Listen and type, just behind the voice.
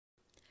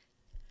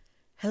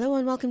Hello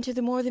and welcome to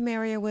The More the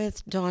Merrier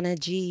with Donna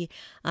G.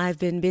 I've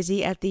been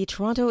busy at the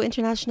Toronto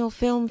International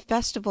Film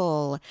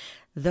Festival.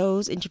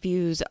 Those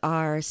interviews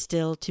are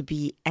still to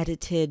be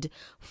edited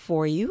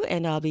for you,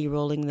 and I'll be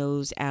rolling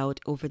those out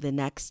over the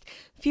next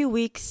few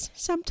weeks,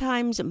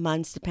 sometimes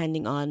months,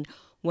 depending on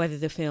whether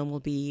the film will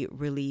be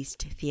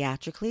released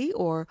theatrically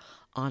or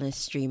on a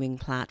streaming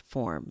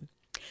platform.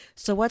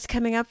 So what's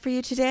coming up for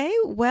you today?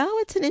 Well,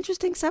 it's an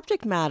interesting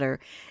subject matter.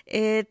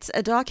 It's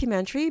a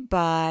documentary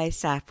by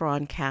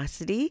Saffron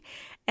Cassady,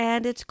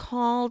 and it's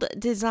called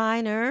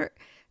Designer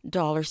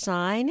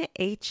 $HIT.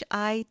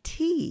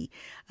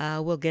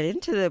 We'll get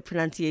into the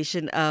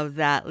pronunciation of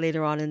that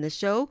later on in the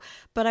show,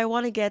 but I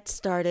want to get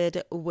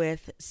started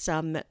with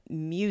some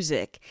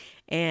music.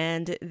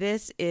 And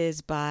this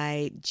is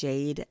by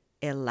Jade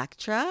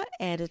Electra,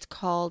 and it's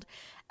called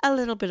A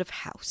Little Bit of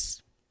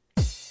House.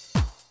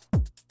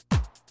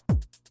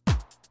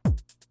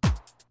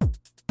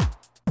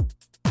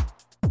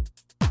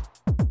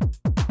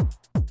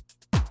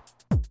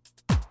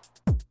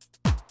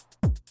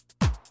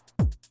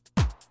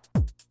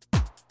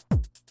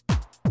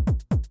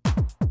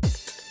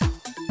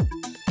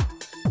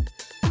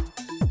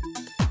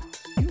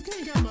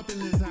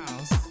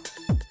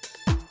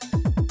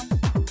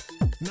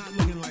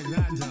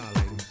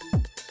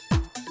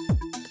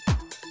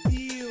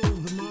 Feel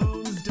the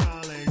moans,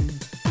 darling.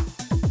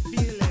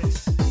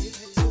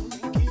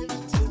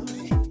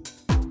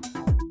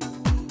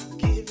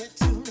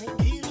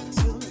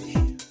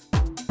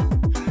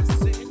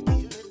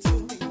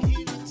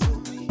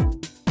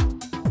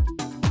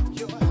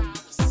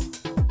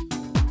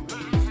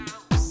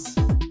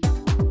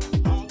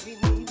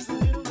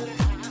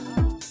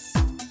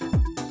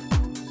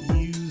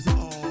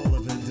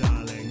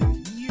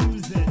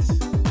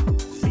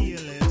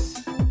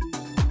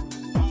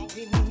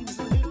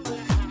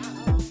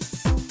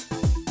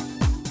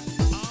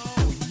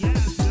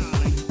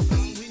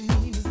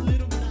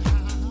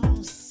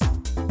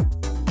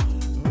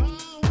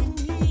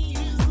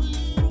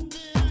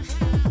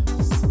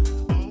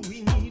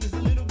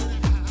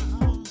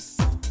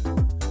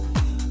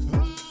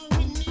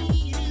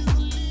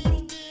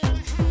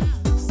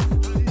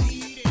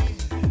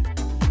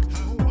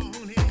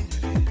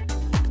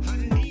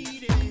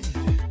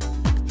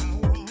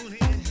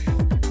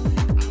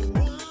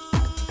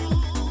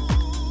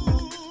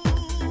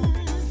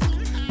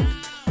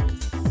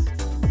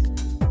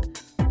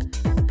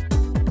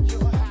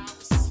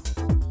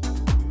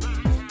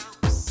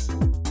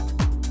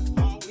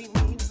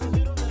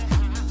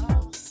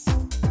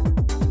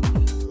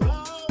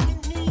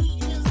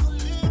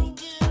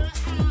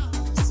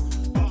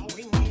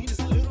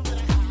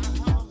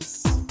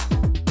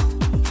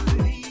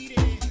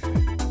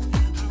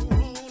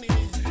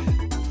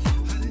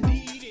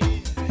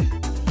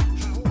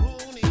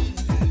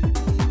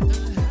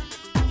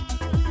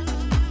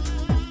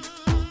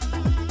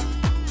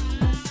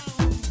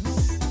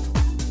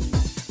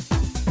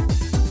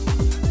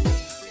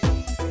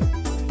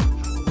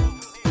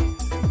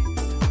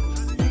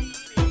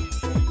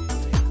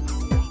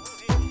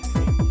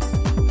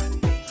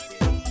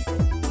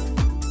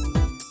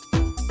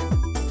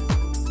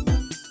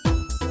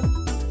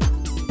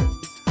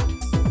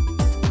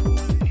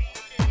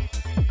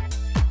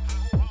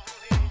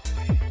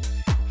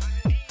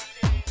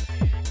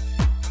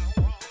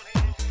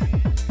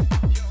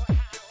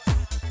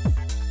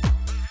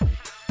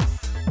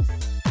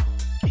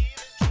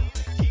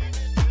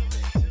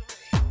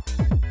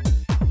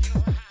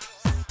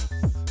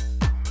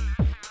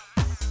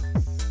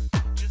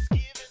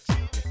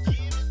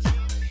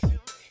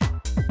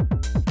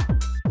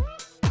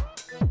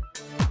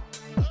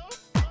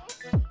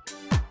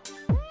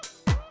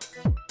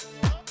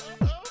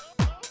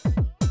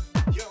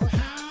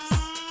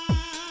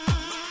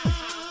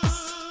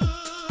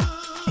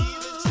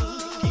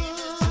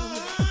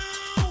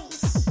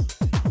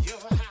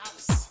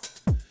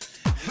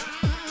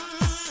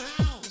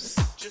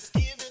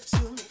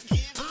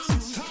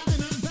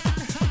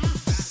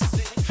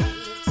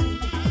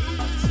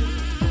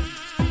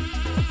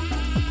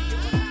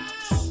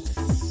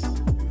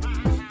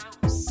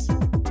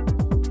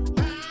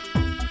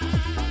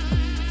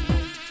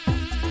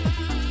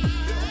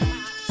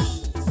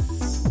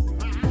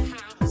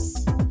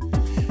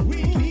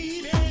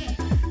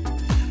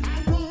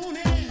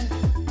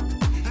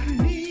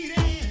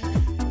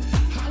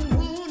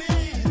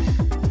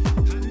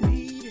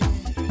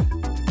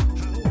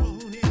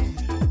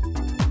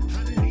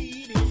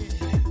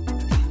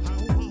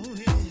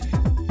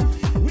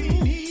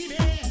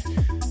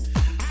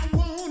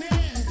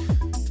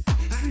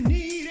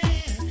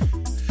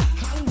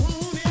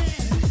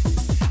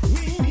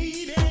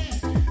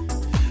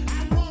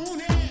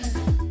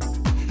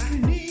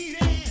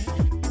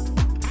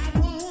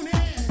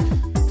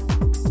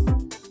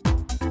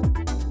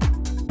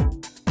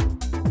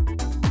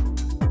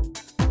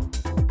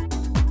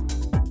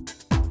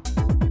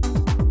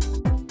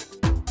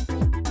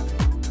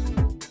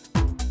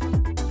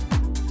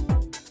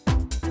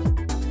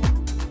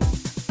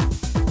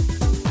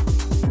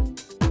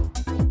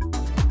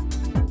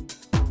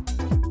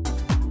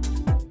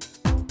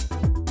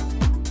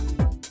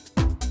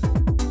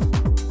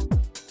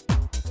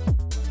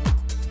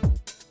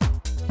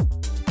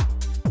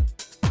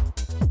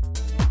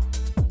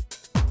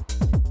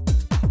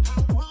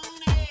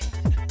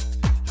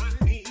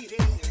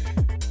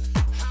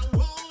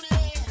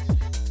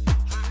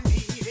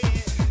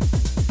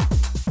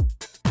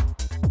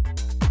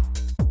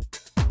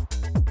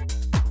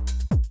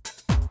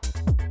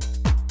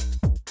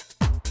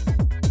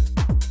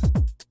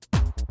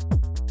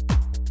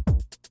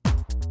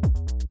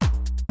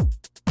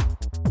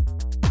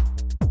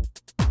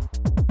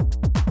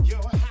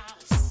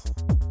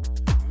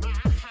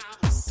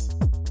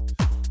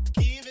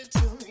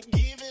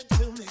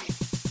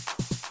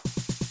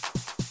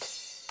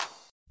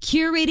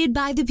 Curated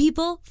by the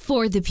people,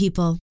 for the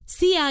people.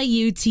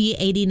 CIUT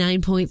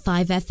 89.5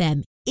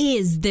 FM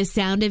is the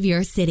sound of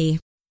your city.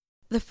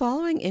 The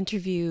following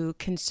interview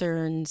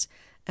concerns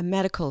a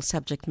medical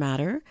subject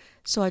matter,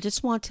 so I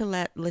just want to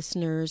let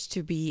listeners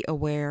to be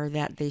aware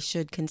that they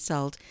should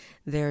consult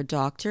their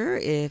doctor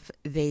if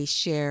they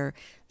share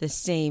the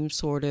same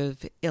sort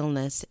of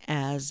illness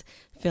as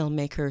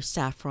filmmaker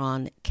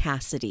Saffron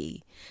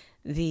Cassady.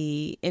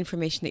 The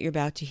information that you're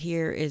about to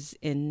hear is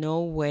in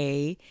no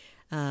way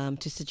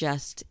to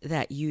suggest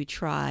that you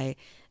try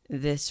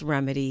this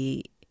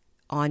remedy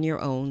on your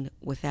own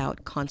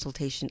without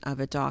consultation of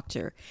a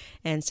doctor.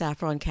 And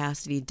Saffron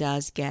Cassady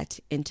does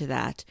get into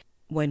that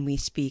when we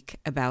speak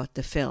about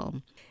the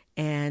film.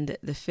 And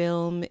the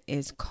film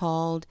is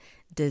called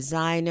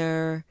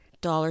Designer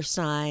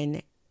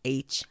 $HIT.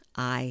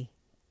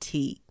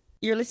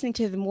 You're listening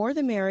to The More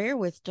the Merrier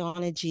with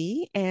Donna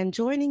G, and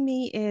joining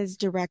me is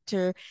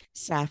director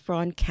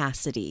Saffron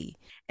Cassady.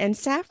 And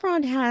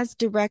Saffron has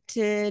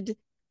directed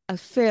a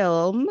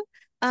film.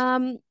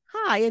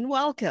 Hi and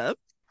welcome.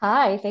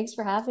 Hi, thanks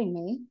for having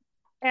me.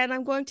 And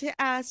I'm going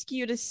to ask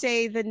you to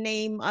say the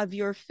name of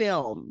your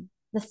film.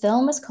 The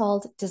film is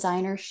called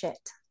Designer Shit.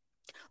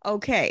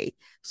 Okay,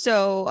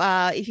 so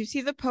if you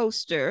see the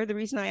poster, the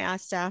reason I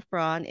asked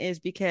Saffron is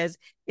because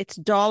it's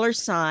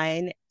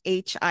 $HIT.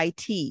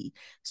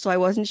 So I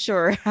wasn't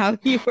sure how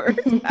you were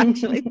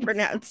actually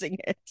pronouncing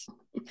it.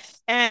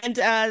 And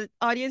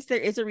audience, there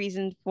is a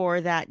reason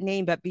for that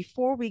name. But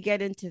before we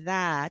get into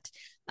that,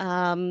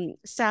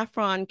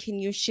 Saffron, can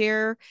you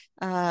share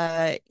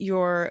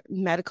your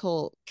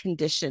medical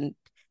condition?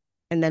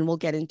 And then we'll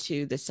get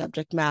into the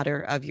subject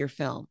matter of your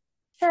film.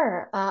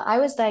 Sure. I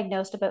was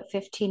diagnosed about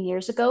 15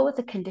 years ago with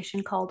a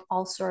condition called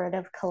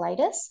ulcerative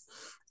colitis.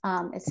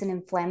 It's an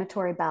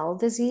inflammatory bowel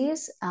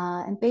disease.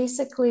 And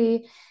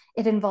basically,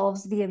 it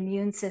involves the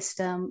immune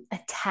system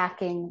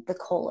attacking the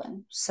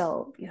colon.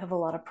 So you have a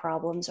lot of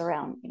problems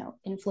around,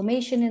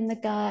 inflammation in the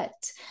gut,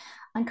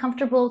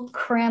 uncomfortable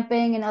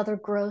cramping, and other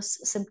gross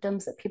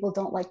symptoms that people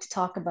don't like to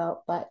talk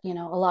about. But, a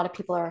lot of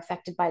people are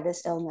affected by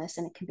this illness,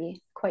 and it can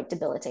be quite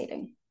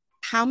debilitating.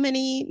 How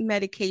many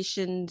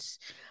medications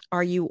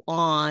are you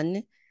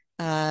on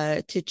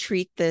to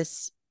treat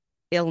this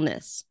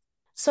illness?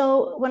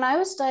 So when I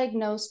was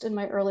diagnosed in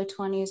my early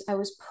 20s, I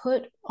was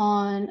put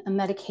on a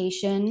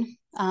medication.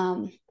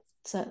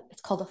 It's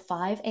called a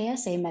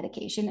 5-ASA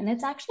medication, and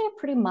it's actually a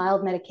pretty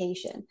mild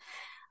medication.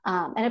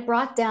 And it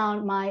brought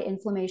down my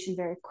inflammation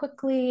very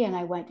quickly, and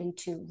I went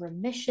into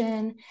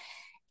remission.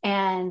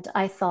 And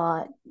I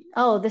thought,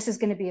 oh, this is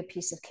going to be a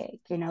piece of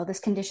cake. This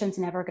condition's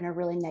never going to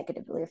really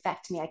negatively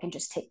affect me. I can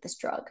just take this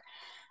drug.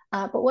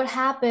 But what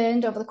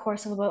happened over the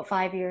course of about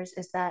 5 years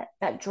is that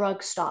that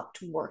drug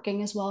stopped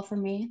working as well for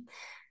me.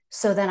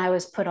 So then I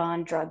was put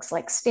on drugs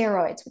like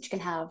steroids, which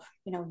can have,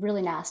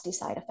 really nasty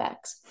side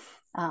effects,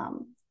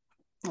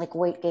 like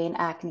weight gain,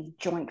 acne,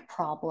 joint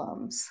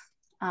problems,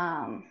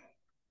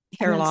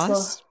 hair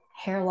loss.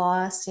 Hair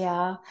loss,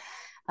 yeah.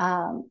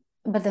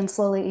 But then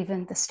slowly,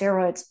 even the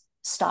steroids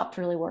stopped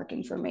really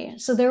working for me.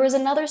 So there was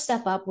another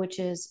step up, which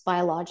is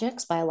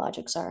biologics.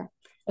 Biologics are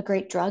a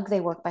great drug. They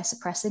work by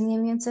suppressing the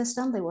immune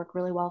system. They work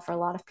really well for a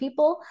lot of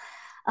people.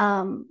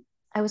 I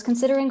was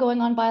considering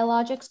going on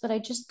biologics, but I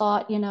just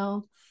thought,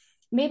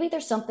 maybe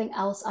there's something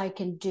else I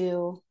can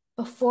do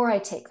before I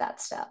take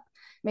that step.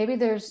 Maybe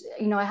there's,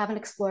 I haven't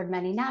explored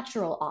many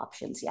natural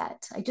options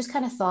yet. I just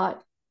kind of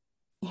thought,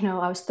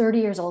 I was 30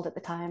 years old at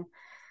the time.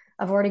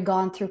 I've already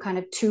gone through kind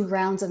of 2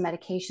 rounds of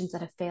medications that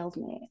have failed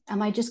me.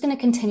 Am I just going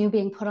to continue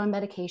being put on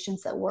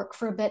medications that work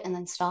for a bit and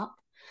then stop?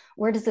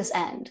 Where does this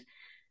end?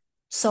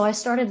 So I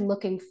started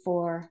looking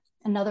for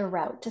another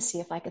route to see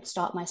if I could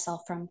stop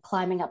myself from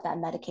climbing up that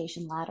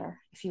medication ladder,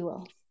 if you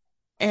will.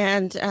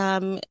 And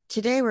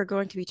today we're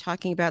going to be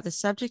talking about the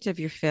subject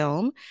of your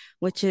film,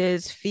 which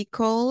is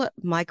fecal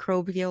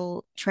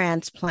microbial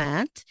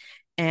transplant.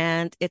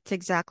 And it's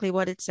exactly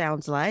what it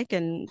sounds like.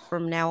 And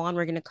from now on,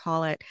 we're going to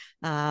call it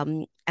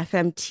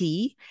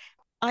FMT.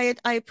 I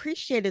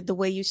appreciated the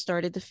way you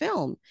started the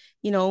film.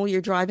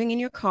 You're driving in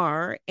your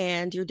car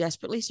and you're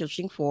desperately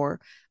searching for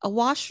a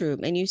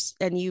washroom,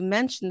 and you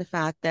mentioned the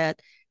fact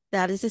that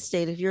that is the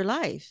state of your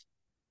life.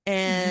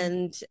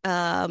 And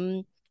at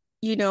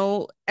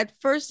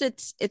first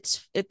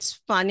it's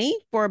funny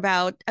for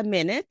about a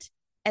minute,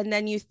 and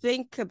then you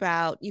think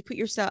about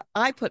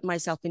I put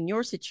myself in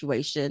your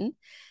situation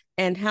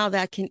and how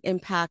that can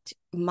impact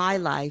my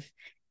life,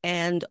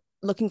 and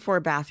looking for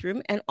a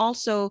bathroom, and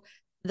also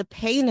the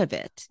pain of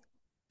it,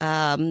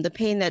 the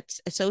pain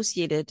that's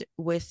associated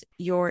with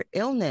your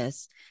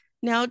illness.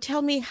 Now,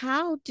 tell me,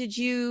 how did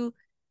you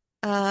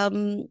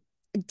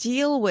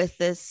deal with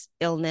this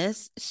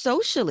illness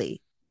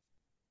socially?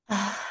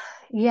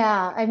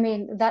 Yeah, I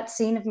mean, that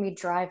scene of me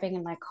driving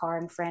in my car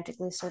and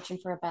frantically searching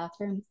for a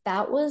bathroom,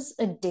 that was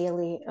a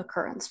daily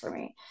occurrence for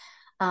me.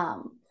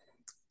 Um,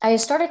 I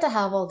started to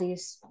have all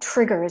these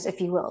triggers,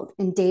 if you will,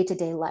 in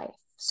day-to-day life.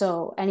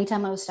 So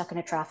anytime I was stuck in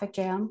a traffic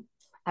jam,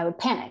 I would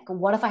panic.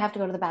 What if I have to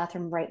go to the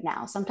bathroom right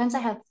now? Sometimes I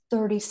have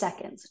 30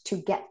 seconds to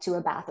get to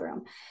a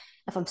bathroom.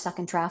 If I'm stuck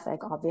in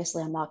traffic,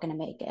 obviously I'm not going to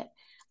make it.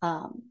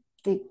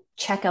 The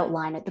checkout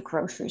line at the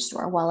grocery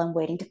store while I'm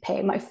waiting to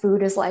pay, my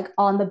food is like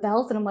on the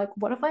belt, and I'm like,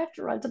 what if I have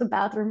to run to the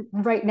bathroom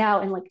right now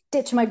and like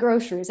ditch my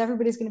groceries?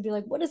 Everybody's going to be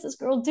like, what is this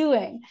girl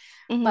doing?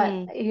 But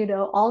Hmm.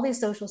 all these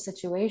social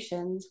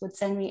situations would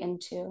send me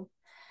into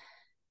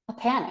a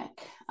panic.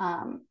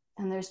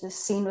 And there's this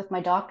scene with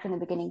my doctor in the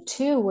beginning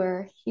too,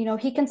 where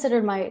he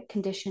considered my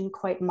condition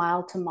quite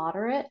mild to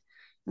moderate,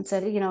 and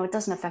said, it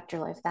doesn't affect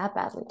your life that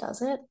badly,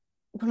 does it?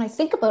 When I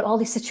think about all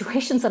these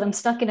situations that I'm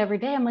stuck in every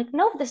day, I'm like,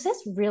 no, this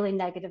is really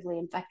negatively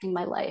affecting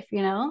my life.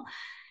 Um,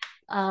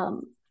 I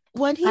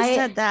When he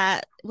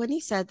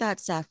said that,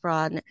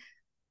 Saffron,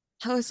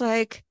 I was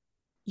like,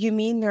 you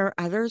mean there are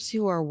others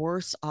who are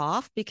worse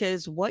off?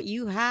 Because what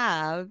you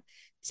have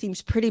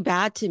seems pretty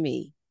bad to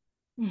me.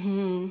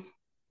 Mhm.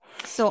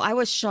 So I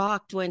was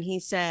shocked when he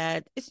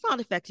said, it's not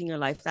affecting your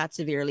life that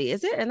severely,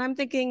 is it? And I'm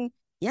thinking,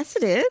 yes,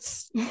 it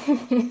is.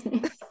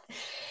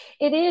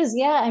 It is,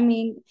 yeah. I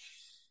mean,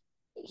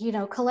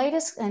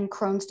 colitis and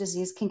Crohn's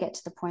disease can get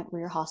to the point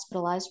where you're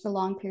hospitalized for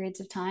long periods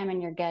of time,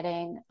 and you're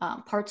getting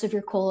parts of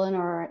your colon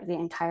or the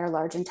entire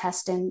large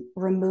intestine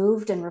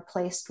removed and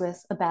replaced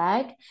with a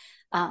bag.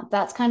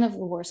 That's kind of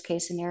the worst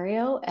case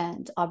scenario.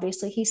 And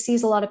obviously, he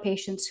sees a lot of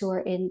patients who are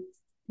in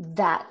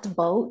that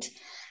boat.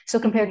 So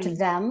compared to Hmm.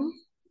 them,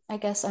 I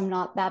guess I'm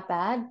not that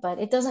bad, but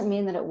it doesn't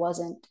mean that it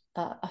wasn't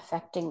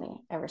affecting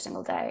me every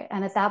single day.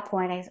 And at that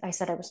point, I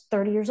said I was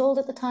 30 years old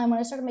at the time when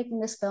I started making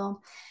this film.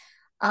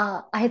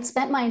 I had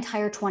spent my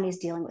entire 20s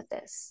dealing with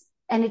this.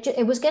 And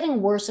it was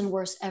getting worse and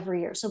worse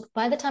every year. So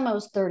by the time I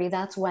was 30,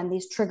 that's when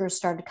these triggers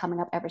started coming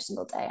up every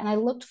single day. And I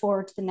looked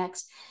forward to the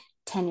next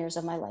 10 years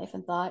of my life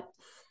and thought,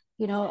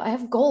 I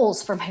have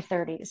goals for my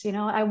 30s.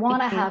 I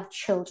want to Hmm. have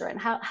children.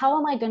 How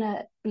am I going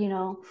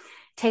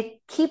to,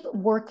 keep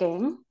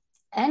working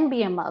and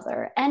be a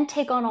mother and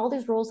take on all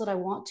these roles that I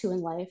want to in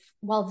life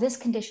while this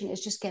condition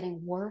is just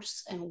getting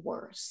worse and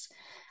worse?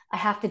 I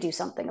have to do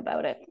something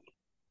about it.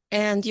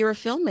 And you're a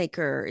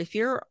filmmaker. If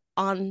you're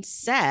on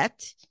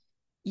set,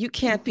 you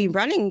can't be Mhm.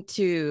 running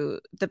to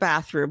the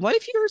bathroom. What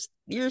if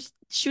you're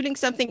shooting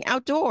something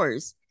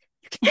outdoors?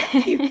 You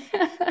can't be.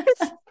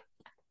 It's,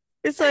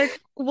 it's like,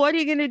 what are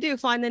you gonna do?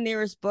 Find the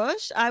nearest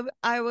bush?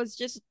 I was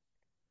just,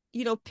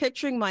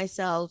 picturing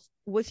myself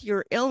with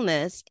your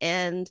illness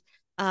and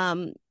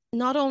um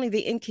not only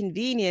the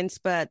inconvenience,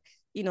 but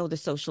the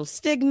social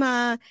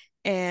stigma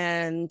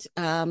and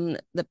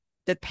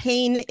the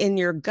pain in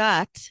your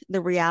gut,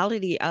 the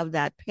reality of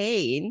that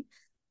pain.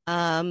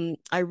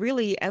 I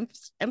really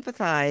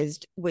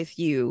empathized with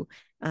you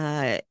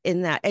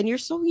in that, and you're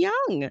so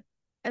young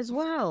as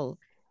well.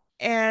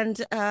 And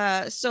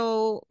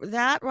so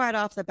that right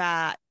off the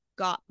bat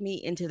got me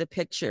into the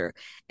picture.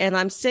 And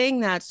I'm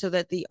saying that so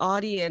that the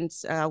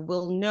audience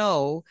will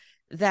know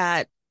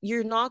that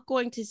you're not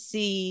going to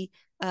see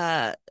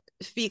uh,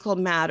 fecal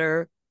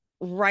matter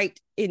right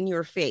in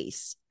your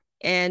face.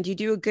 And you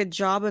do a good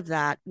job of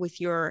that with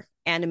your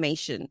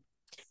animation.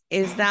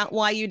 Is that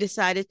why you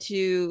decided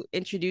to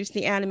introduce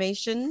the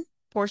animation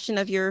portion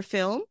of your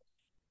film?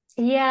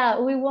 Yeah,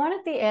 we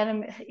wanted the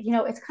anime.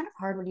 It's kind of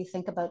hard when you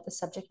think about the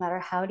subject matter.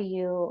 How do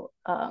you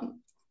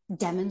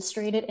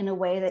demonstrate it in a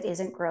way that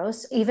isn't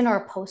gross? Even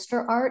our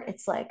poster art,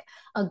 it's like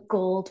a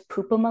gold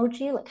poop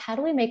emoji. Like, how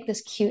do we make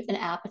this cute and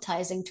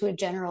appetizing to a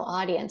general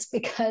audience?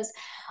 Because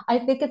I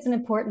think it's an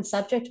important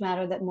subject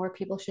matter that more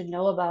people should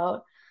know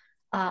about.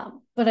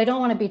 But I don't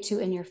want to be too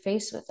in your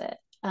face with it.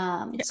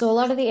 Yeah. So a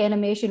lot of the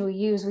animation we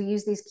use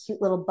these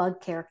cute little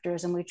bug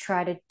characters, and we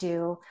try to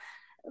do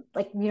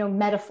like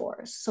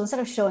metaphors. So instead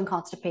of showing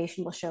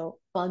constipation, we'll show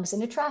bugs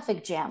in a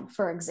traffic jam,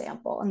 for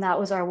example. And that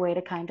was our way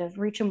to kind of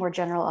reach a more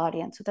general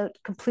audience without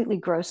completely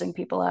grossing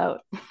people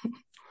out.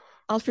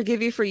 I'll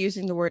forgive you for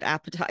using the word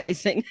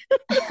appetizing.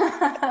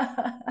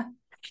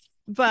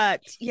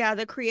 But yeah,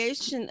 the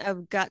creation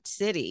of Gut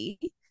City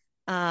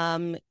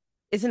um,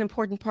 is an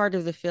important part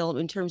of the film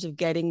in terms of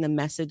getting the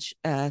message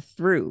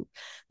through,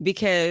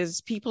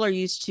 because people are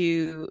used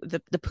to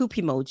the poop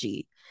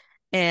emoji.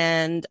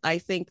 And I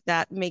think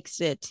that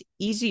makes it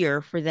easier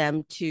for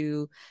them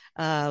to,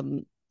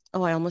 oh,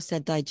 I almost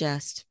said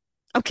digest.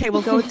 Okay,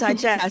 we'll go with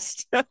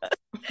digest.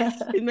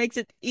 It makes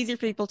it easier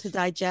for people to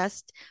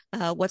digest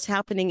what's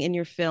happening in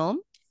your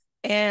film.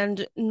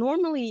 And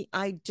normally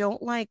I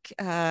don't like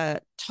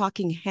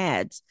talking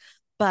heads,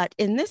 but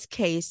in this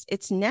case,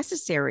 it's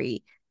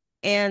necessary.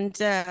 And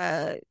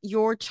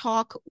your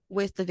talk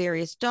with the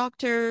various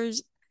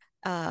doctors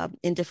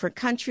in different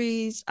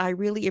countries, I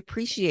really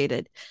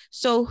appreciated.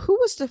 So, who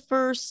was the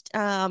first?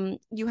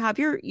 You have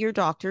your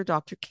doctor,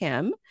 Dr.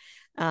 Kim,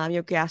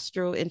 your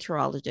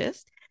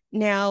gastroenterologist.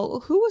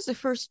 Now, who was the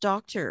first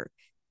doctor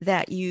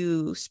that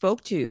you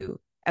spoke to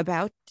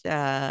about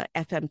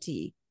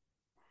FMT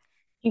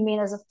You mean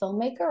as a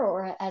filmmaker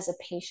or as a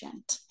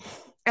patient?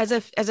 as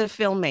a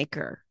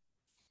filmmaker?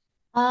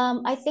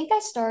 I think I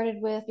started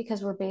with,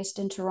 because we're based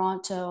in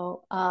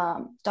Toronto,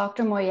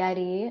 Dr.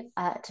 Moyetti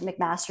at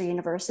McMaster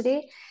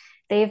University.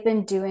 They've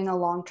been doing a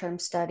long-term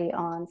study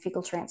on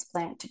fecal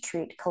transplant to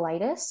treat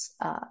colitis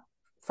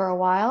for a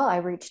while. I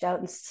reached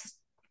out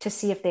to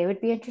see if they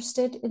would be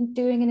interested in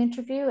doing an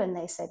interview, and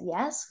they said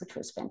yes, which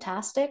was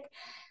fantastic.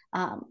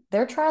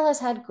 Their trial has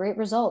had great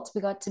results.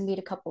 We got to meet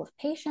a couple of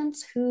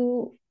patients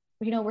who,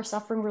 were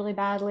suffering really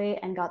badly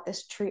and got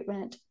this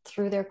treatment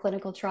through their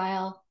clinical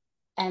trial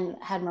and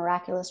had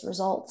miraculous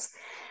results.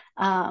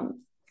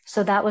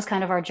 So that was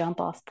kind of our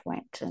jump off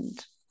point, and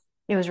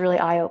it was really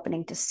eye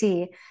opening to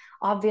see.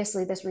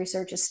 Obviously, this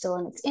research is still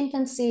in its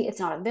infancy. It's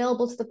not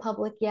available to the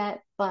public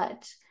yet,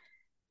 but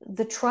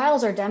the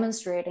trials are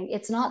demonstrating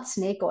it's not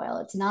snake oil.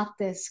 It's not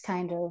this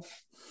kind of,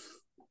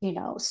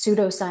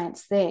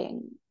 pseudoscience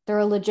thing. There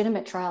are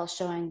legitimate trials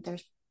showing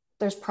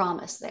there's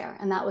promise there,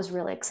 and that was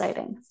really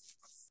exciting.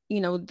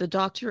 The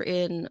doctor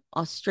in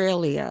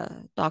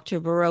Australia,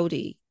 Dr.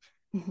 Barodi,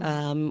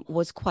 Mm-hmm.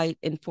 was quite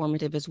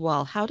informative as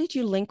well. How did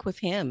you link with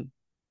him?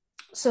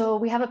 So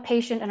we have a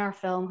patient in our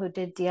film who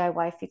did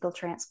DIY fecal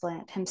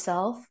transplant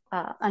himself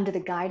under the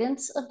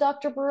guidance of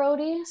Dr.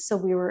 Barodi. So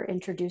we were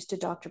introduced to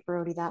Dr.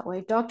 Barodi that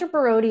way. Dr.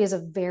 Barodi is a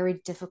very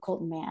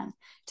difficult man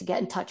to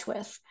get in touch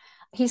with.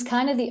 He's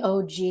kind of the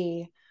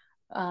OG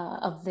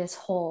of this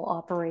whole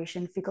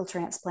operation, fecal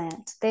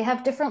transplant. They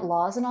have different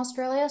laws in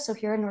Australia. So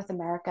here in North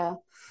America,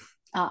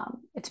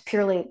 it's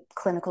purely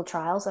clinical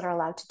trials that are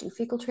allowed to do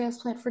fecal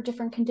transplant for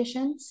different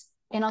conditions.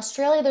 In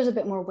Australia, there's a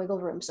bit more wiggle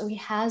room. So he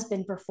has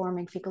been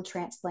performing fecal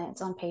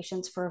transplants on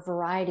patients for a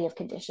variety of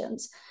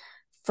conditions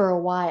for a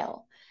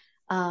while.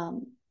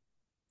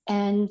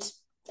 And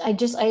I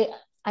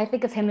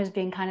think of him as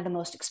being kind of the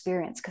most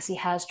experienced because he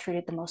has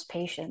treated the most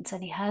patients,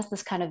 and he has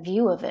this kind of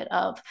view of it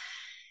of,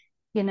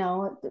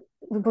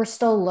 we're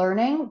still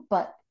learning,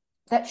 but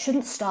that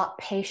shouldn't stop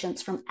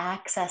patients from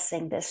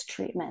accessing this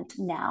treatment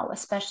now,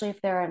 especially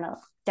if they're in a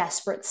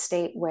desperate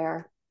state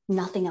where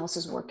nothing else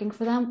is working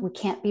for them. We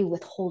can't be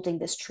withholding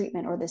this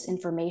treatment or this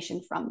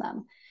information from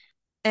them.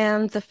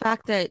 And the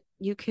fact that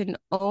you can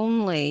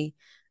only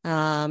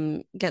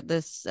get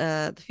this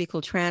the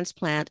fecal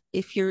transplant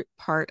if you're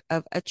part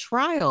of a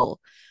trial,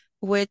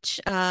 which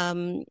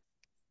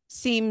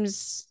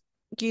seems,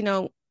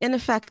 an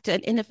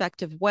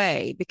ineffective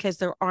way because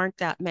there aren't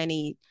that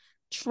many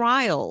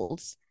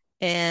trials.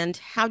 And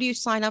how do you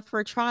sign up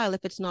for a trial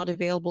if it's not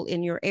available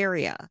in your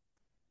area?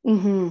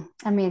 Mm-hmm.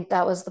 I mean,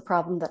 that was the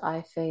problem that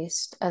I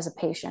faced as a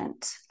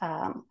patient.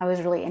 I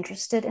was really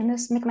interested in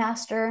this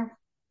McMaster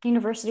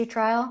University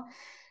trial,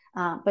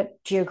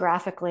 but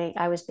geographically,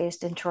 I was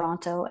based in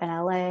Toronto and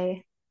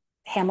LA.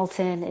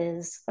 Hamilton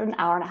is an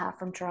hour and a half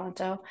from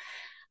Toronto.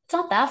 It's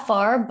not that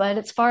far, but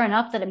it's far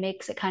enough that it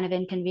makes it kind of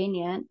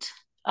inconvenient.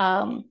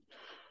 Um,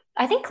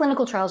 I think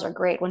clinical trials are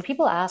great. When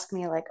people ask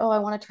me, like, oh, I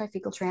want to try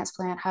fecal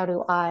transplant, how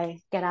do I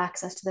get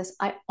access to this?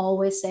 I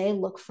always say,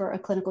 look for a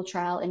clinical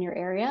trial in your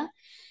area.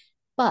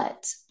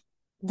 But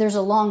there's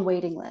a long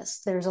waiting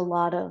list. There's a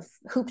lot of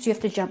hoops you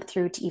have to jump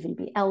through to even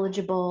be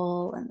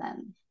eligible. And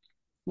then,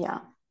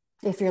 yeah,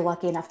 if you're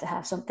lucky enough to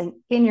have something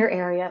in your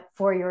area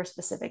for your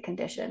specific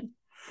condition.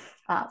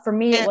 For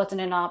me, it And,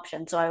 wasn't an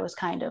option. So I was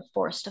kind of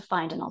forced to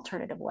find an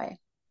alternative way.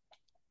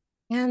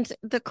 and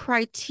the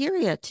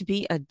criteria to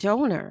be a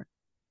donor,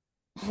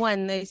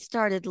 when they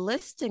started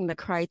listing the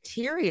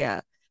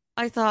criteria,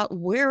 I thought,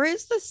 where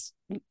is this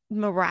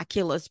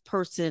miraculous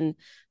person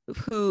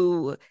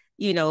who,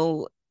 you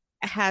know,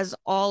 has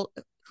all,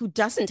 who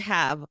doesn't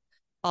have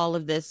all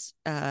of this,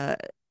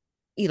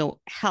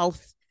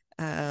 health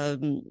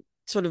um,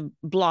 sort of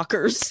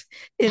blockers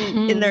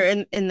in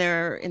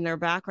their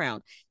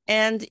background.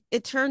 And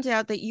it turns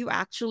out that you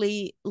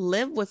actually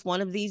live with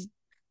one of these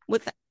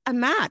with a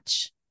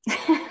match.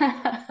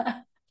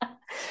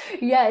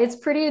 Yeah, it's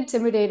pretty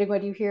intimidating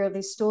when you hear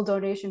these stool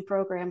donation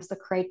programs, the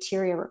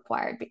criteria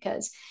required,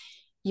 because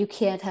you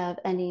can't have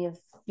any of,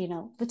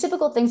 the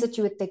typical things that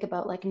you would think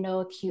about, like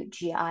no acute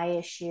GI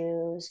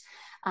issues.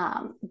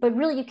 But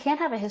really, you can't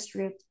have a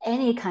history of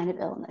any kind of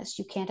illness.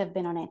 You can't have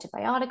been on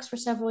antibiotics for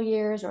several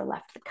years or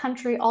left the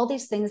country, all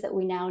these things that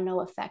we now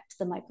know affect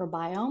the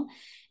microbiome.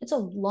 It's a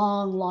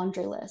long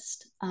laundry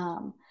list.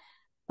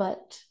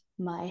 But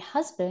my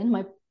husband,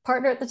 my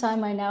partner at the time,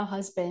 my now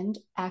husband,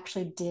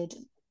 actually did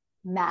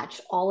match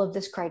all of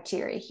this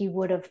criteria. He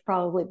would have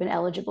probably been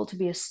eligible to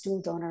be a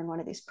stool donor in one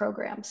of these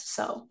programs.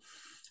 So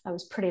I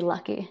was pretty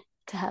lucky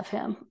to have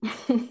him.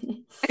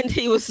 And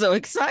he was so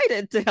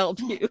excited to help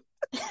you.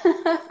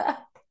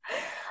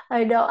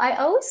 I know. I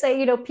always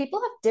say,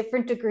 people have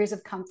different degrees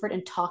of comfort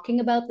in talking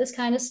about this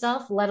kind of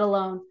stuff, let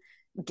alone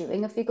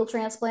doing a fecal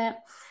transplant.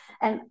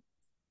 And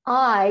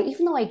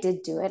even though I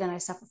did do it and I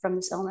suffer from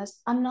this illness,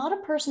 I'm not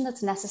a person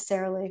that's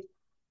necessarily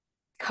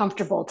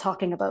comfortable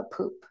talking about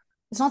poop.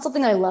 It's not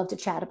something I love to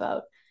chat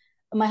about.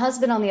 My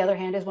husband, on the other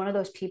hand, is one of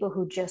those people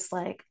who just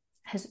like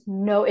has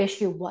no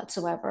issue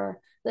whatsoever.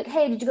 Like,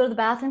 hey, did you go to the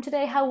bathroom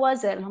today? How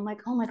was it? And I'm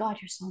like, oh my God,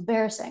 you're so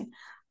embarrassing.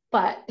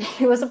 But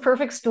he was a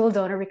perfect stool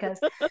donor because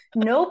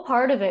no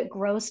part of it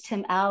grossed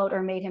him out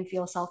or made him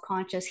feel self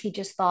conscious. He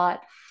just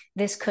thought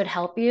this could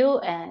help you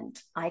and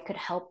I could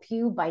help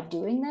you by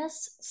doing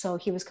this. So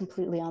he was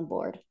completely on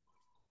board.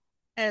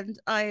 And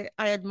I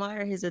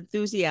admire his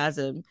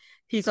enthusiasm.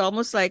 He's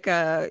almost like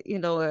a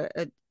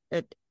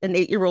an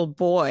 8-year-old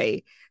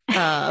boy,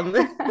 um,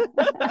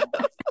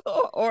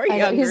 or I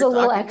know he's younger, a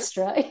little talking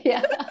extra.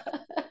 Yeah.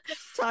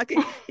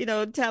 talking,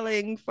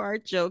 telling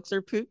fart jokes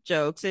or poop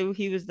jokes. And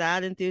he was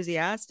that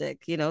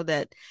enthusiastic,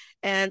 that,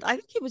 and I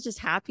think he was just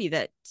happy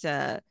that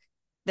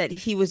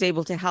he was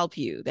able to help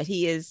you, that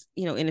he is,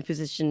 in a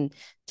position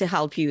to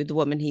help you, the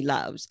woman he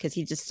loves, because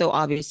he just so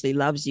obviously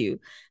loves you.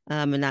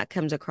 And that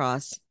comes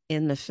across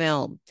in the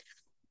film.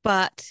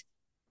 But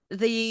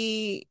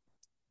the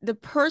the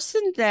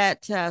person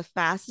that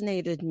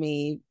fascinated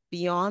me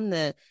beyond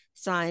the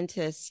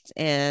scientists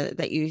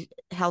that you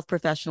health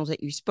professionals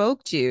that you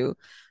spoke to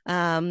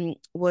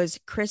was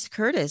Chris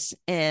Curtis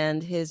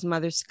and his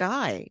mother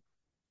Sky.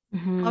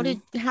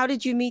 Mhm. How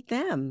did you meet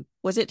them?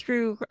 Was it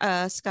through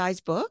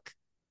Sky's book?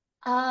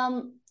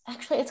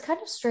 Actually, it's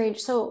kind of strange.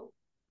 So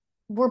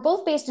we're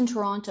both based in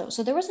Toronto.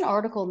 So there was an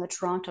article in the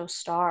Toronto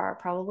Star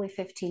probably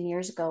 15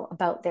 years ago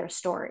about their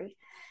story.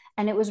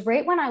 And it was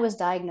right when I was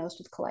diagnosed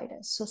with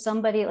colitis. So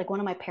somebody, like one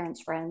of my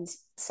parents'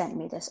 friends, sent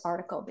me this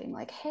article being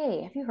like,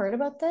 hey, have you heard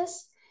about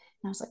this?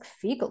 And I was like,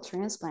 fecal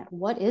transplant,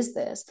 what is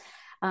this?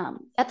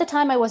 At the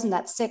time, I wasn't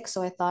that sick.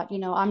 So I thought,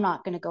 I'm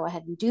not going to go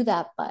ahead and do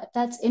that. But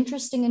that's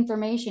interesting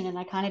information. And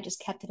I kind of just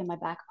kept it in my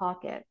back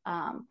pocket.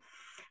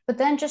 But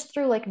then just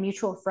through like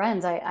mutual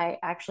friends, I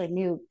actually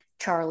knew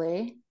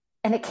Charlie.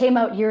 And it came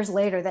out years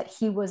later that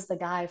he was the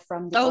guy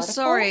from the Oh, article.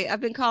 sorry.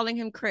 I've been calling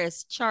him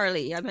Chris.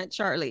 Charlie. I meant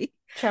Charlie.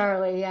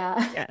 Charlie,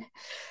 yeah. Yeah.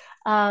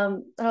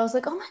 And I was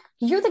like, oh my,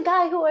 you're the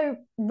guy who I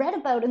read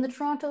about in the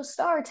Toronto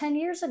Star 10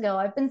 years ago.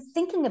 I've been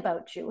thinking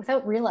about you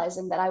without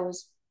realizing that I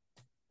was,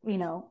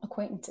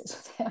 acquaintances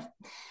with him.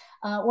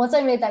 Once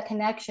I made that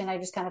connection, I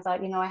just kind of thought,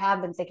 I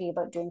have been thinking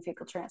about doing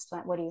fecal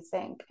transplant. What do you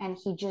think? And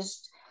he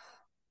just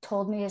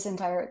told me his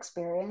entire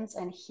experience,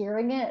 and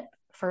hearing it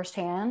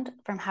firsthand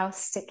from how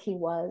sick he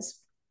was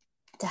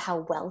to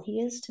how well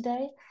he is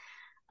today,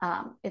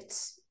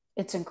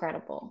 it's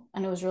incredible,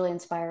 and it was really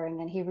inspiring.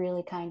 And he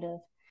really kind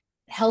of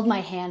held my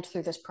hand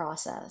through this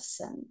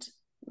process and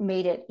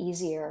made it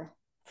easier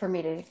for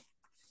me to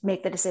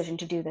make the decision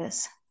to do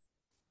this.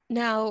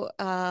 Now,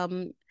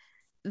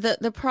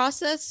 the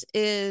process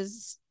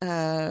is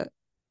not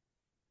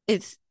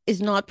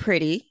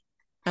pretty.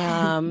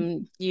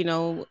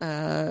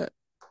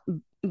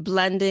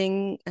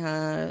 Blending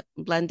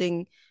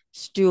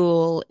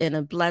stool in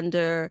a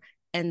blender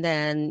and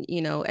then,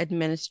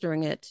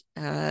 administering it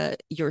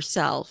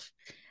yourself.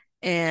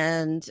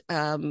 And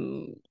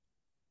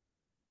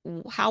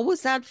how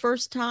was that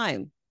first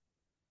time?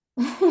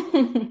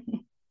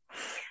 The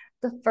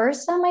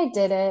first time I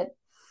did it,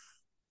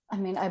 I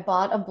mean, I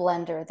bought a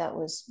blender that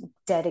was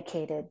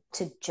dedicated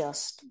to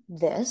just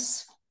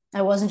this.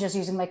 I wasn't just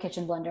using my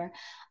kitchen blender.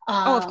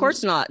 Oh, of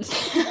course not.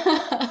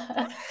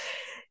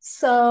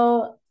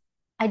 So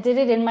I did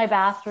it in my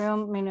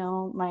bathroom.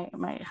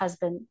 My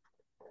husband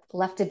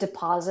left a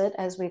deposit,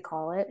 as we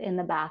call it, in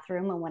the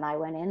bathroom. And when I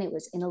went in, it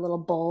was in a little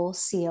bowl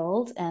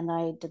sealed, and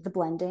I did the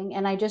blending.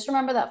 And I just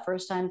remember that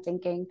first time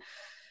thinking,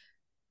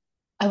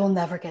 I will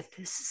never get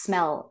this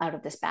smell out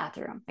of this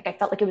bathroom. Like I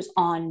felt like it was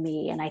on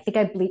me. And I think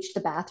I bleached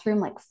the bathroom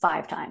like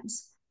 5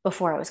 times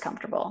before I was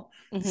comfortable.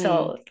 Hmm.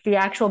 So the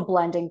actual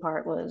blending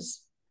part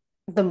was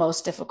the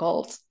most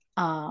difficult.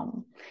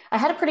 I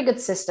had a pretty good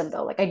system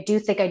though. Like I do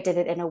think I did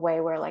it in a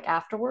way where like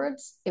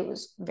afterwards it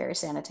was very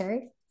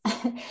sanitary.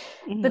 But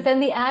Hmm. then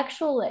the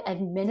actual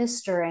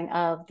administering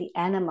of the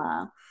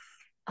enema,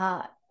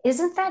 uh,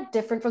 isn't that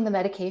different from the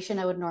medication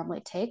I would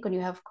normally take when you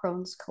have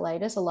Crohn's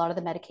colitis? A lot of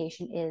the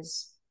medication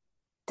is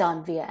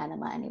done via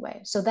enema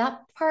anyway. So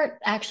that part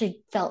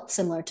actually felt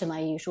similar to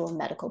my usual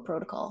medical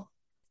protocol.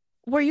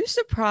 Were you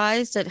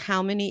surprised at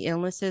how many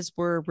illnesses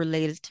were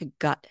related to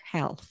gut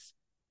health?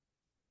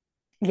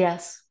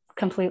 Yes,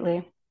 completely.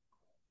 I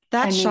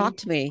That mean,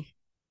 shocked me.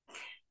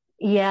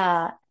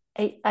 yeah,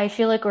 I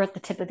feel like we're at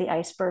the tip of the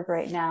iceberg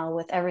right now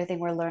with everything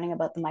we're learning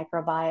about the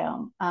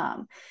microbiome.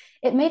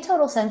 It made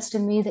total sense to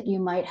me that you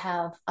might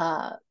have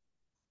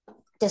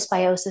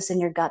dysbiosis in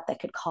your gut that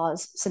could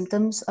cause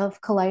symptoms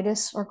of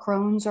colitis or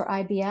Crohn's or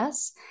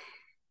IBS.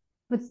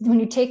 But when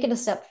you take it a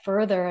step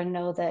further and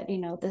know that,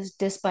 this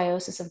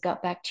dysbiosis of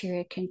gut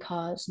bacteria can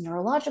cause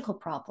neurological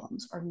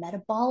problems or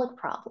metabolic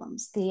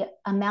problems, the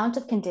amount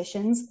of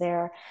conditions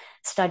they're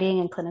studying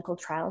in clinical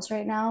trials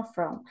right now,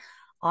 from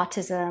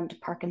autism to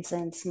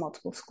Parkinson's,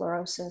 multiple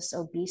sclerosis,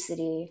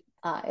 obesity,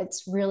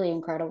 it's really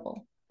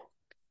incredible.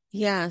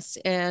 Yes,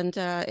 and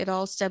it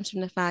all stems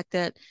from the fact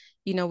that,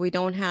 we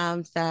don't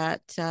have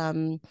that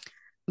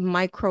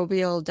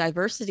microbial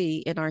diversity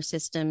in our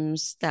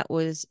systems that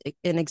was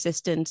in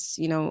existence,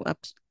 up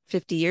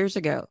 50 years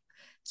ago.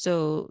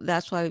 So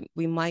that's why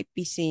we might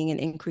be seeing an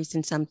increase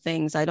in some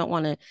things. I don't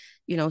want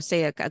to,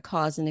 say a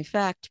cause and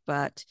effect,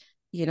 but,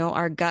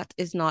 our gut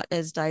is not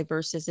as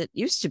diverse as it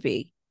used to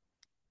be.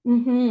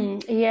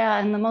 Yeah,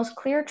 and the most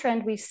clear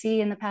trend we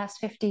see in the past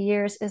 50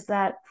 years is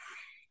that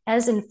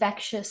as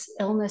infectious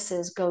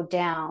illnesses go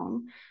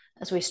down,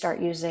 as we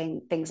start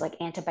using things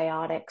like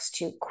antibiotics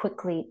to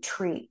quickly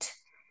treat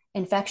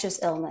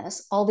infectious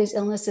illness, all these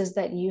illnesses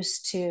that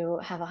used to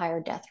have a higher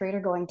death rate are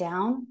going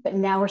down, but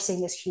now we're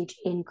seeing this huge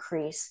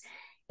increase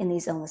in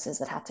these illnesses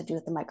that have to do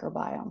with the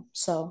microbiome.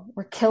 So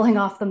we're killing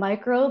off the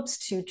microbes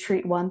to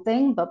treat one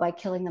thing, but by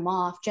killing them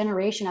off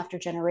generation after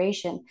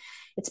generation,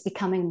 it's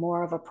becoming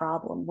more of a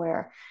problem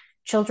where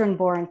children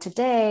born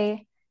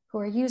today who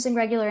are using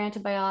regular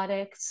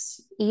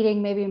antibiotics,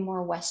 eating maybe a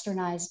more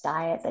westernized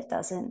diet that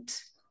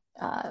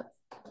uh,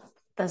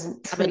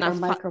 doesn't Have treat our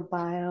enough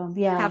microbiome.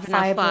 Yeah, have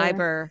enough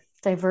fiber.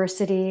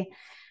 diversity.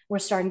 We're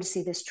starting to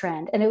see this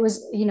trend. And it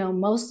was,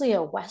 mostly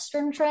a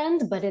Western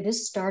trend, but it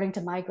is starting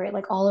to migrate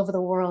like all over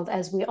the world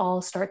as we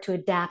all start to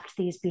adapt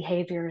these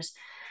behaviors.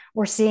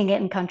 We're seeing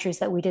it in countries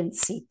that we didn't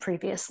see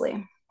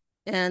previously.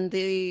 And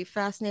the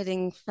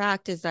fascinating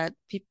fact is that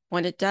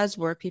when it does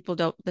work,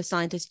 the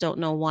scientists don't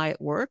know why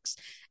it works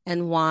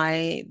and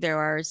why there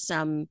are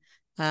some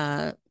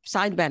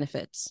side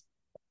benefits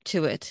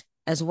to it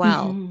as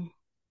well. Mm-hmm.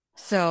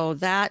 So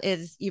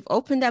you've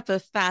opened up a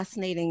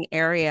fascinating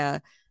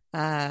area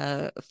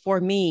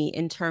for me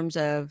in terms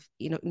of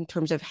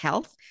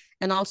health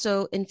and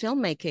also in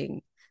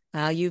filmmaking.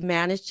 You've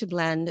managed to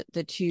blend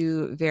the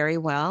two very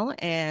well,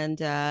 and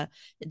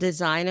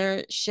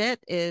designer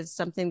shit is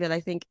something that I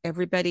think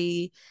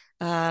everybody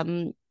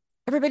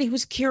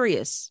who's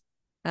curious,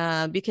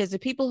 because the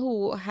people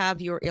who have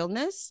your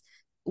illness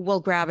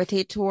will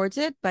gravitate towards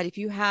it. But if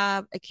you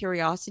have a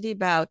curiosity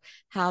about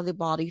how the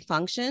body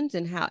functions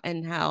and how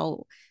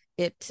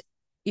it,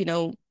 you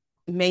know,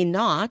 may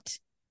not,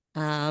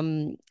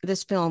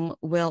 this film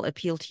will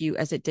appeal to you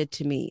as it did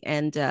to me.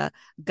 And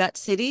Gut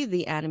City,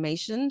 the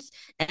animations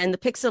and the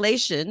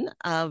pixelation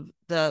of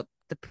the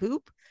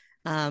poop,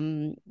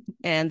 and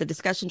the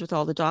discussions with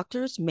all the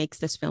doctors makes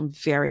this film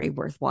very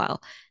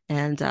worthwhile.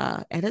 And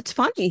it's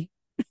funny.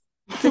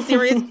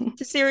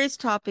 It's a serious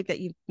topic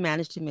that you've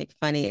managed to make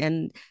funny,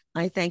 and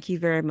I thank you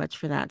very much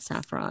for that,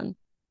 Saffron.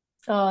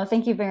 Oh,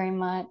 thank you very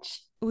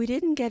much. We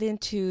didn't get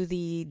into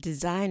the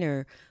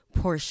designer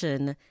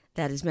portion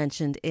that is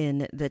mentioned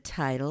in the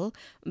title,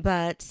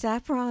 but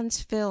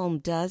Saffron's film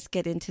does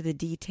get into the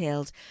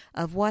details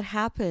of what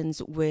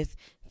happens with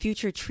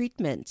future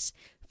treatments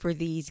for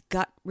these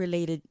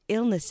gut-related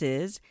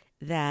illnesses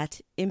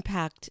that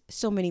impact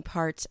so many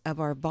parts of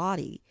our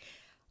body.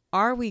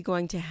 Are we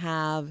going to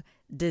have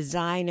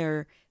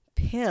designer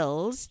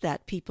pills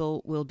that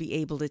people will be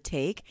able to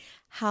take?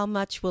 How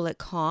much will it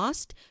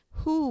cost?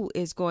 Who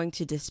is going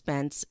to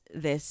dispense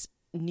this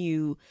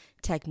new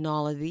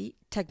technology,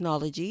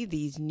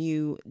 these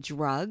new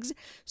drugs?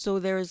 So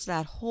there's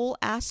that whole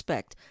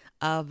aspect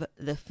of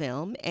the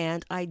film,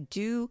 and I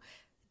do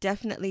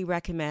definitely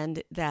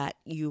recommend that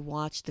you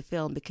watch the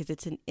film because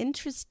it's an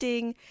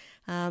interesting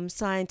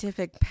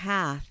scientific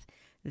path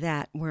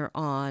that we're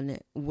on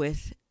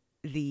with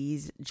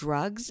these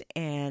drugs,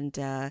 and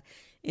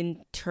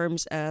in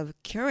terms of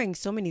curing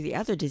so many of the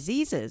other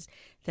diseases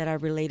that are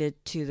related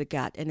to the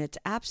gut. And it's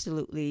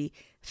absolutely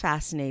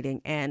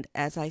fascinating. And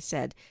as I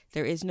said,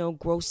 there is no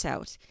gross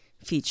out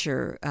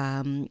feature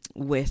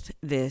with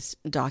this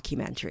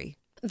documentary.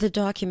 The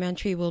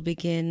documentary will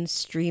begin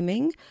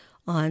streaming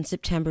on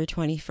September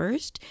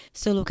 21st,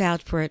 so look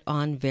out for it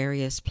on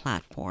various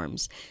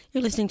platforms.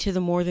 You're listening to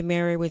The More the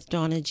Merrier with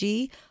Donna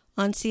G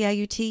on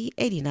CIUT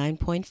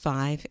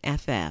 89.5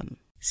 FM.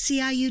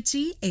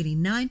 CIUT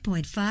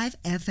 89.5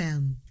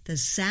 FM, the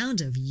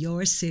sound of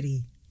your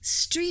city.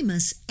 Stream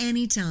us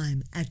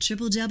anytime at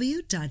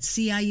www.ciut.fm.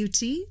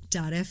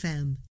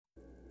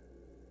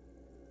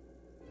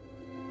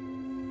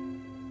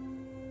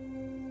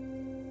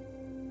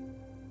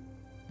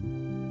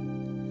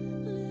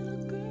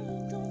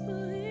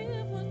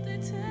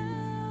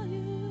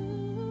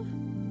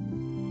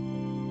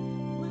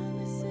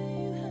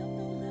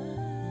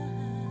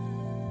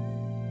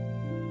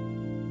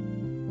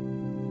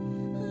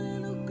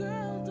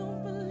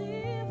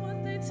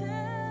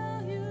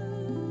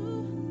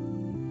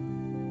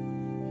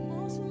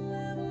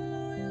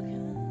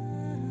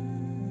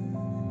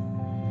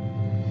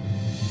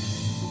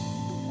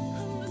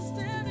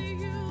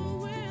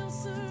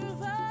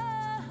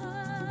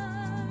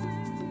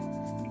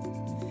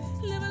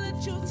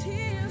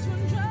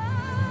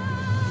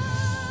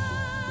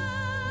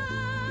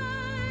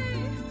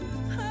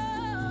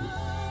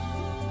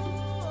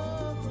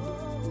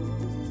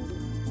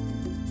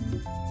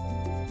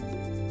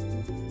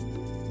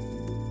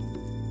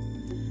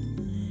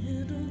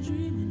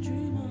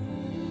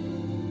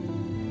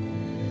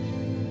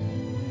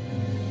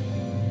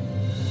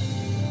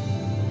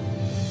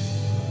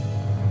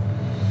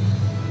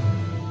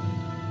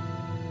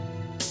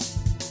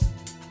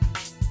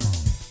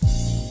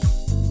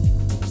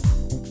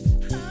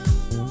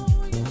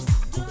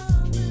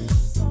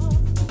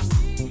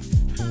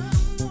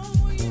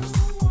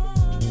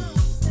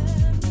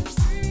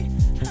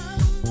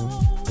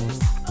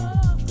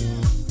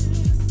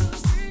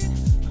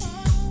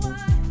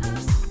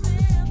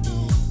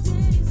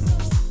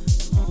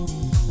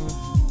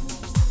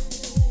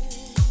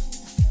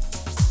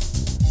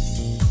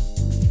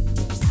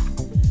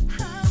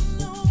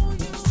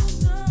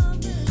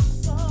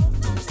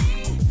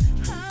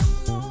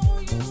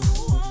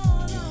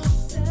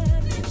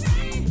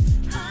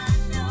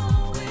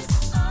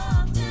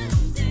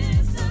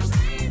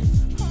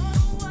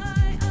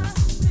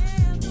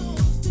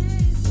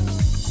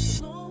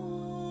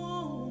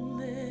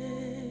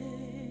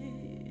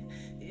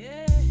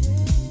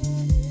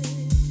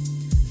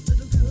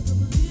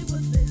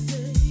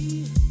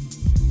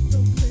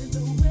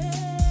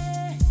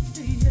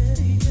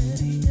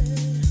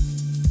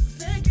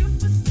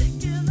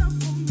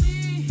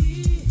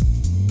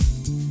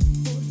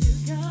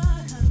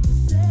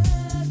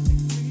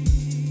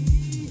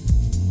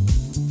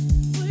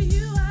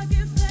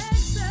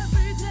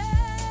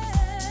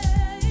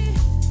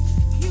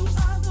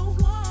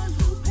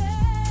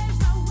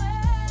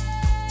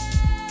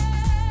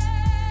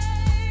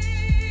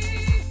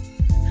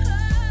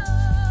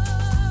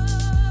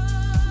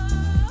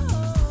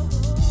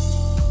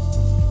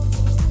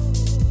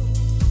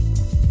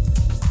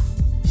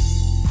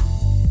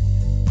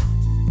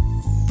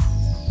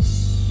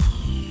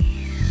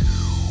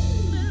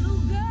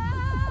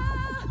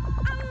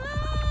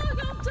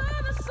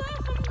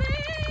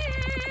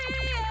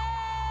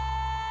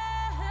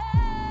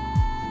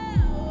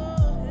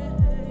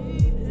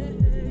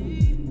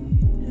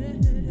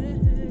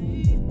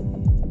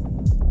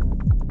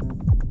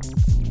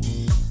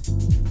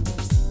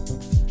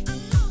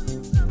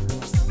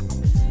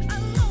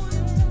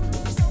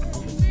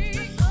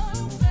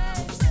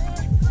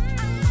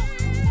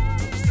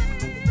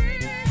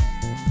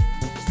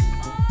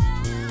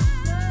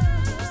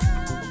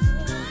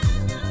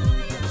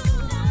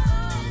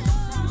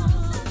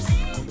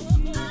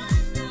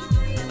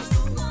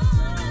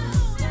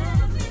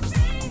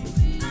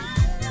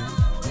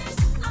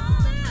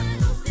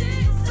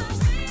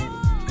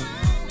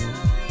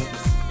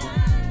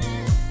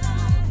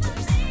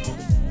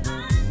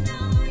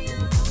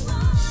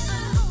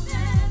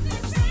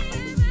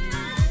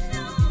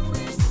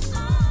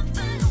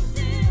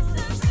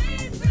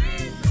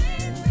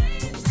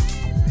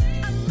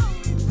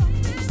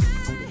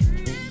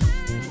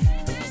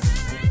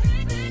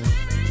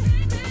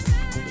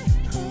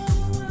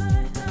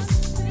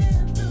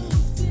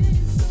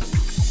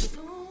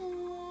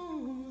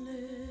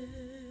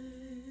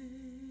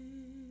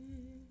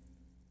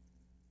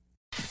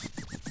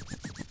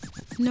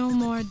 No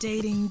more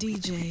dating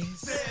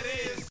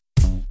DJs.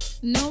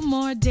 No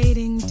more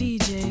dating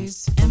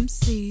DJs,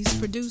 MCs,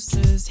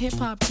 producers,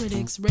 hip-hop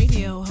critics,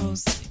 radio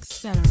hosts,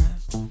 etc.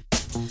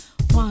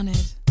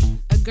 Wanted,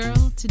 a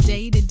girl to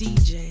date a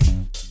DJ.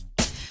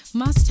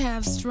 Must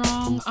have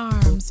strong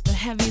arms for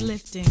heavy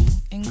lifting,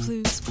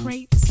 includes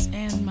crates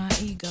and my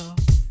ego.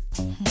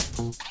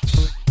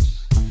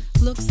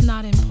 Looks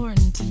not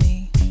important to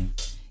me.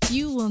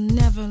 You will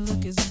never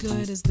look as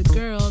good as the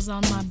girls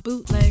on my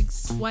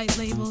bootlegs, white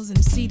labels,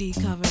 and CD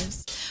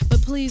covers.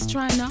 But please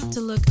try not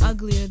to look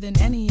uglier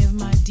than any of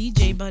my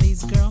DJ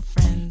buddies'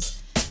 girlfriends.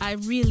 I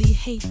really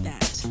hate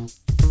that.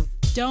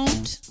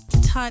 Don't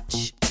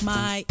touch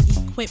my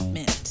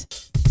equipment.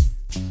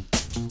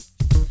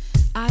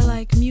 I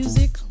like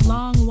music,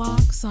 long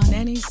walks on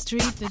any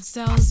street that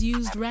sells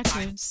used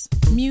records.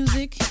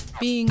 Music,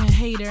 being a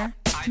hater,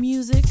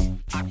 music,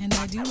 and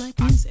I do like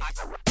music.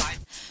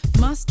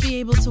 Must be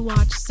able to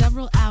watch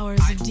several hours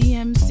of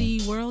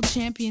DMC World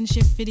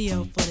Championship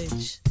video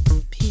footage.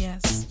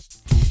 P.S.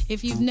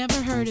 If you've never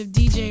heard of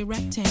DJ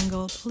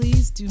Rectangle,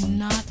 please do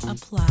not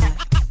apply.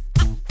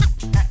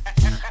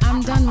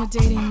 I'm done with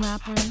dating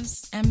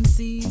rappers,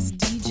 MCs,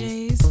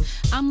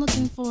 DJs. I'm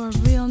looking for a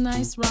real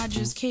nice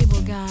Rogers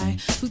cable guy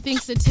who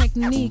thinks a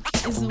technique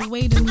is a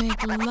way to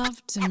make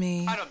love to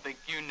me. I don't think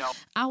you know.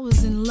 I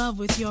was in love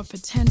with your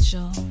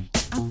potential.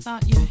 I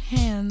thought your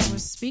hands were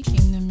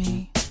speaking to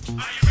me.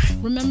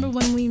 Remember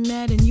when we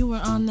met and you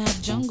were on that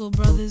Jungle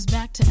Brothers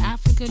Back to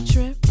Africa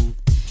trip?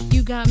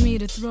 You got me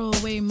to throw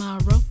away my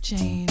rope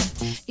chain.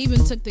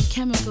 Even took the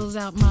chemicals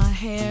out my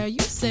hair. You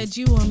said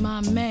you were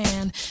my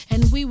man,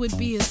 and we would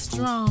be a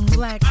strong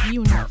black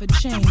unit for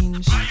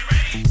change.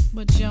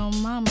 But your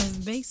mama's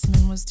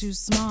basement was too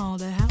small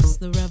to house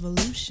the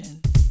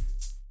revolution.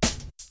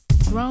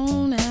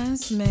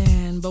 Grown-ass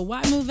man, but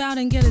why move out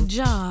and get a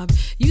job?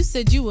 You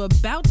said you were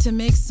about to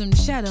make some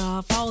cheddar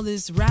off all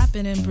this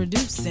rapping and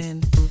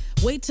producing.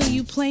 Wait till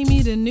you play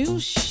me the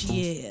new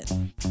shit.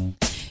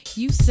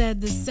 You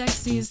said the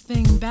sexiest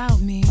thing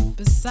about me,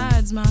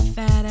 besides my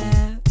fat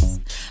ass,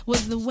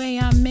 was the way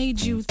I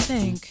made you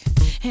think.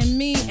 And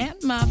me and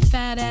my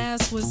fat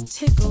ass was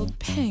tickled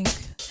pink.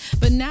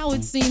 But now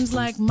it seems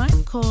like my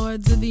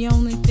chords are the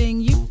only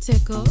thing you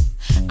tickle.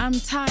 I'm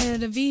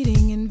tired of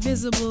eating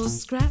invisible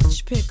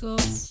scratch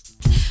pickles.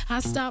 I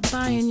stopped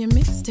buying your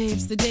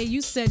mixtapes the day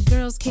you said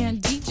girls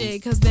can't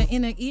DJ cause their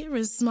inner ear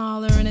is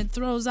smaller and it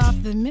throws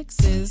off the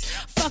mixes.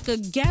 Fuck a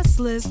guest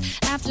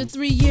list. After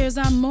 3 years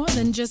I'm more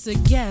than just a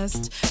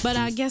guest, but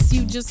I guess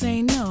you just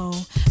ain't know.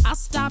 I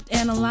stopped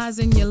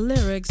analyzing your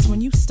lyrics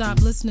when you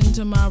stopped listening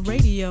to my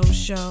radio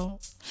show.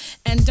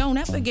 And don't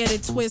ever get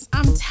it twist,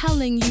 I'm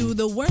telling you,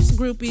 the worst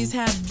groupies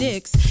have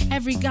dicks.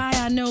 Every guy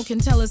I know can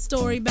tell a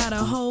story about a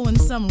hoe and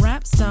some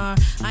rap star.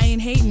 I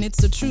ain't hating,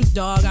 it's the truth,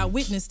 dog. I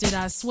witnessed it,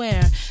 I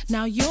swear.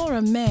 Now you're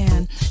a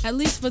man, at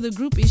least for the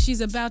groupie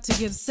she's about to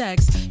give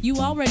sex. You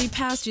already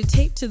passed your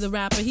tape to the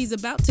rapper, he's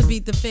about to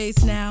beat the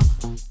face now.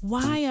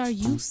 Why are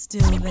you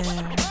still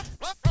there?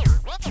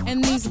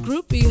 And these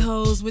groupie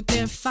hoes with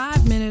their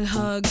 5-minute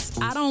hugs.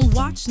 I don't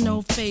watch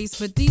no face,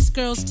 but these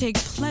girls take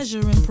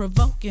pleasure in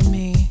provoking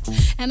me.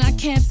 And I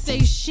can't say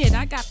shit,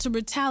 I got to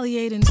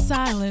retaliate in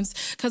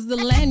silence, cause the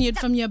lanyard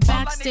from your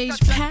backstage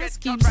pass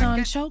keeps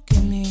on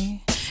choking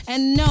me.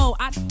 And no,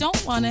 I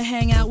don't wanna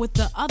hang out with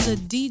the other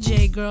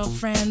DJ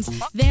girlfriends.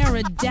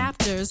 They're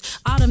adapters,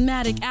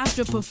 automatic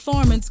after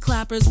performance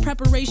clappers,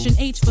 preparation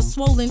H for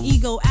swollen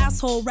ego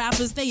asshole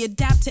rappers. They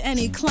adapt to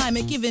any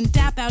climate, giving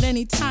dap out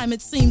any time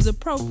it seems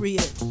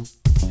appropriate.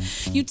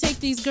 You take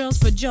these girls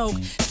for joke,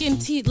 skin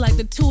teeth like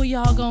the two of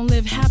y'all gon'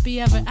 live happy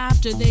ever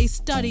after. They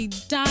study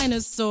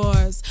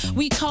dinosaurs,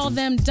 we call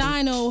them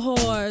dino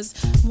whores.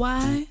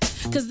 Why?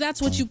 Cause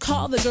that's what you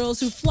call the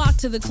girls who flock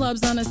to the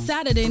clubs on a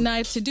Saturday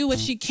night to do what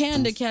she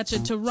can to catch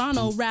a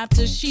Toronto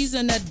Raptor. She's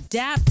an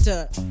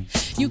adapter.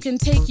 You can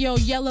take your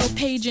yellow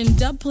page and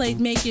dub plate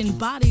making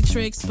body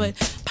tricks, but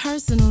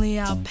personally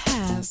I'll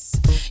pass.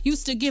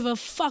 Used to give a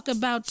fuck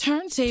about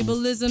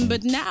turntablism,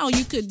 but now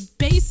you could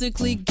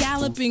basically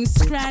galloping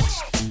scratch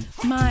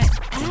my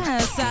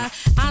ass.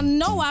 I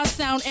know I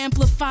sound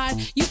amplified.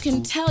 You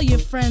can tell your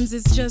friends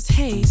it's just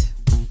hate.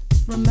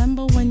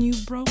 Remember when you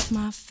broke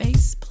my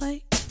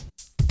faceplate?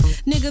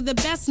 Nigga, the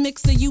best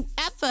mixer you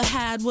ever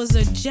had was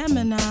a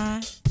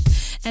Gemini.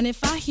 And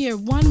if I hear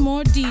one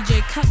more DJ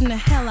cutting the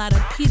hell out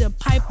of Peter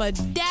Piper,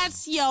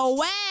 that's your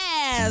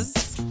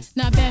ass.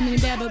 Not bad, meaning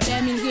bad, but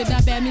bad, meaning good.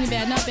 Not bad, meaning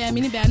bad, not bad,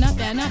 meaning bad, not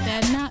bad, not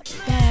bad, not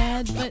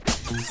bad. But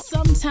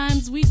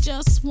sometimes we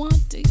just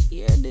want to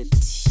hear the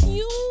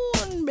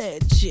tune,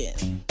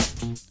 bitchin'.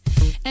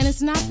 And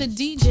it's not the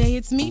DJ,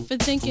 it's me for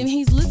thinking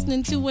he's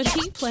listening to what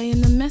he play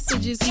and the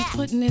messages he's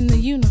putting in the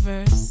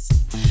universe.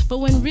 But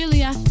when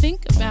really I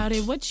think about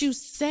it, what you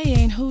say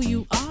ain't who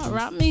you are.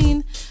 I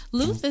mean,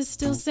 Luther's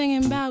still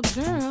singing about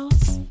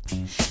girls.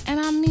 And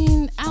I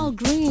mean, Al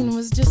Green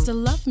was just a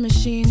love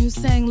machine who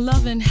sang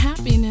love and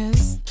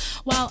happiness.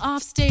 while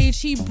off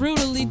stage he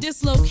brutally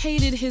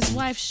dislocated his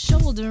wife's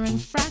shoulder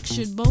and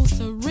fractured both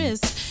her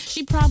wrists.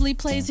 She probably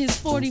plays his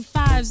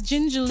 45s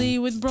gingerly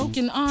with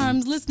broken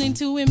arms, listening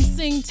to him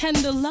sing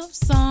tender love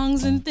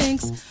songs and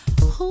thinks,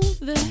 who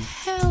the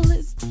hell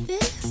is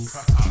this?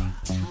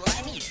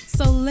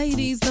 So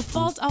ladies, the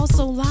fault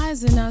also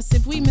lies in us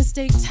if we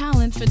mistake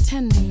talent for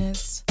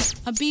tenderness.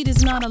 A beat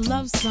is not a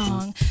love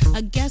song,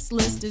 a guest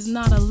list is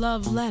not a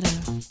love letter.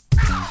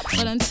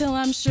 But until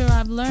I'm sure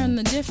I've learned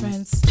the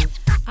difference,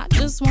 I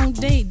just won't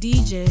date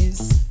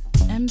DJs,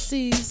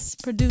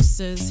 MCs,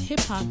 producers,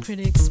 hip-hop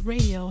critics,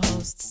 radio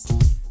hosts,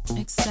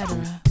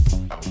 etc.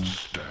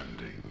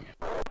 Outstanding.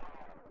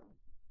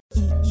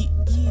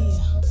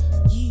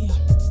 Yeah.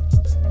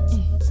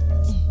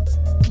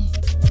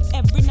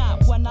 Every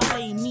night when I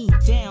lay me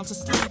down to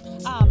sleep,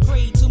 I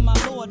pray to my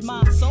Lord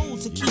my soul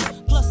to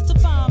keep, plus to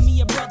find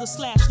me a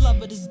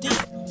brother/lover that's deep.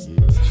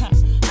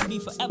 I'll be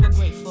forever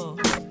grateful.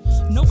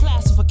 No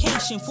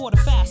classification for the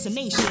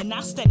fascination.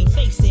 I steady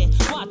face it.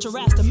 Watch a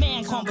Rasta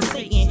man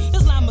conversating.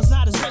 Islam is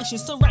not his nation,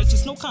 still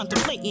righteous, no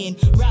contemplating.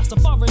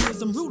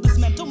 Rastafarianism, rude as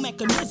mental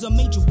mechanism,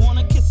 made you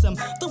wanna kiss him.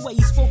 The way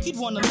he spoke, you'd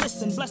wanna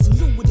listen. Blessing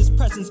you with his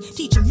presence,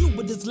 teaching you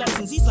with his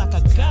lessons. He's like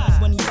a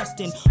god when he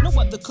resting. No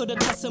other could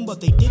address him,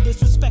 but they did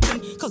disrespect him.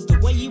 Cause the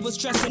way he was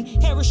dressing,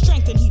 hair is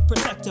strength and he'd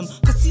protect him.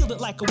 Concealed it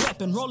like a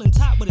weapon, rolling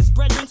tight with his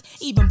brethren.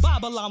 Even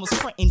Babylon was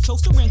fretting,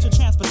 chose to rinse with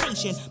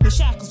transportation. The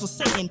shackles for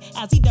Satan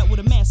as he dealt with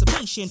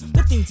emancipation.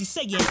 The things he's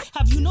saying,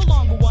 have you no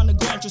longer want to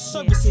grant your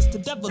services to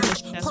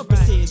devilish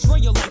purposes?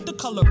 Right. Royal like the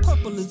color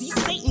purple is, he's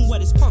stating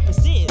what his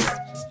purpose is.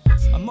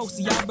 Most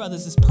of y'all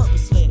brothers is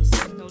purposeless.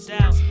 No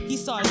doubt. He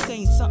started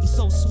saying something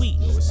so sweet.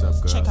 Yo, what's up,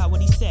 girl? Check out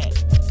what he said.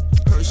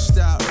 Her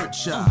style, her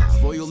child,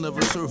 royal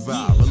never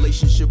survive.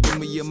 Relationship with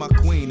me and my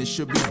queen, it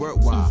should be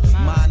worthwhile.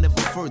 Mind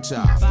never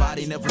fertile,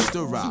 body never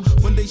sterile.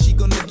 One day she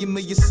gonna give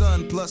me a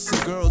son, plus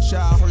a girl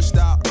child. Her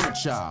style, her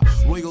child,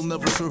 royal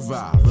never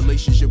survive.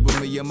 Relationship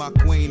with me and my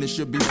queen, it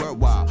should be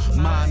worthwhile.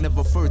 Mind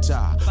never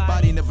fertile,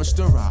 body never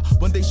sterile.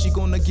 One day she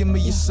gonna give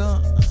me a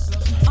son.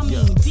 I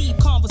mean, deep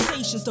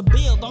conversations to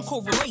build on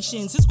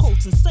correlations. His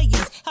quotes and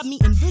sayings have me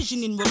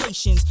envisioning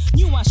relations.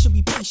 Knew I should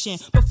be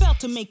patient, but failed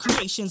to make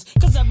creations.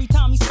 Cause every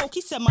time he spoke,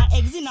 he said my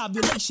eggs in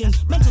ovulation.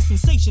 Mental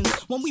sensations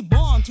when we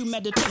born through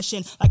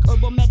meditation. Like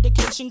herbal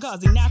medication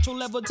causing natural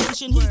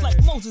levitation. He's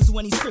like Moses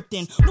when he's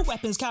scripting. No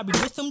weapons carried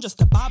with him,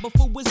 just a Bible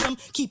for wisdom.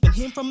 Keeping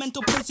him from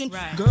mental prison.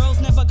 Girls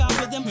never got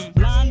with him,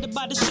 blinded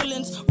by the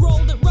shillings.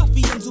 Rolled at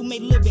ruffians who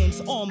made livings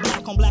on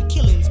black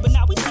killings. But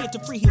now he's here to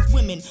free his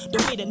women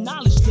the way that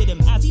knowledge did him.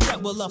 As he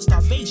dealt with love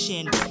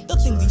starvation. The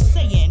things he's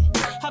saying,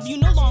 have you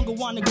no longer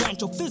want to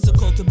grant your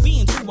physical to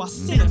being too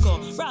cynical?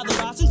 Rather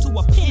rise into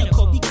a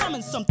pinnacle,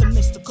 becoming something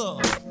mystical.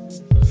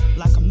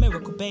 Like a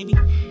miracle, baby.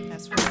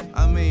 That's right.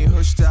 I mean,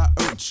 her style,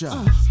 her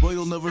child,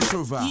 royal never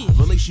survive.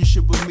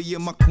 Relationship with me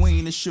and my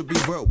queen, it should be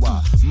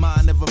worthwhile.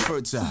 Mind never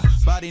fertile,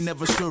 body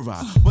never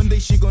sterile. One day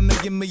she gonna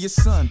give me a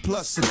son,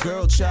 plus a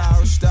girl child.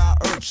 Her style,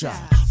 her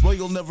child,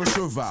 royal never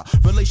survive.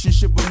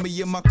 Relationship with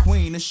me and my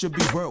queen, it should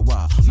be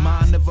worthwhile.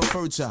 Mind never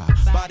fertile,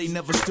 body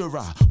never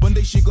sterile. One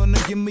day she gonna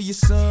give me a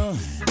son.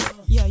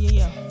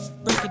 Yeah.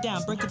 Break it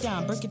down.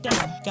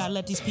 Gotta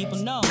let these people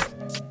know.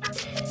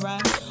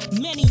 Right?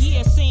 Many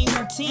years, same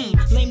routine.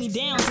 Lay me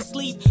down to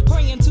sleep,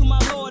 praying to my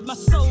Lord, my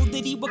soul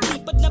that he would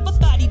keep. But never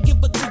thought he'd give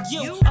it to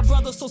you. A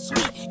brother so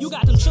sweet. You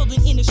got them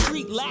children in the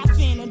street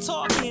laughing and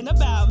talking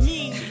about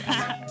me.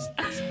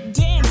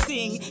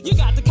 Dancing, you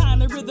got the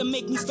kind of rhythm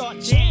make me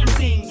start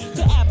chanting.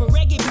 To Afro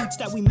reggae beats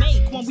that we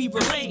make when we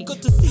relate.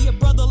 Good to see a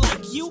brother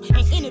like you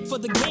ain't in it for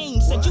the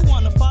game. Said you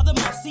wanna father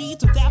my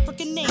seeds with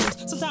African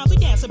names. Sometimes we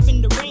dance up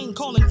in the rain,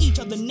 calling each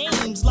other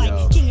names like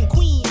king and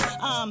queen.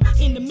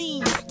 In the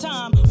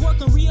meantime,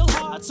 working real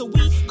hard so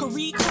we could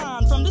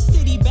recline from the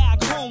city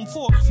back home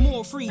for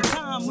more free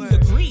time. We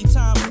agree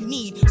time we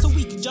need so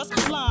we could just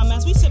climb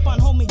as we sip on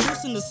homemade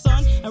juice in the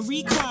sun and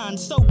recline.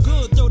 So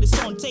good, throw this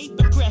on tape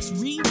and press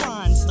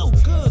rewind. So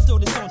good, throw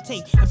this on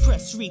tape and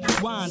press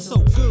rewind. So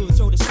good,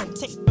 throw this on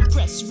tape and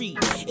press re.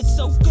 It's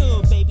so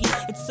good, baby.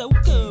 It's so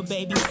good,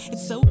 baby.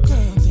 It's so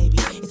good, baby.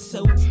 It's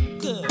so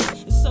good.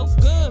 It's so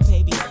good,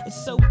 baby.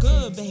 It's so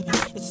good, baby.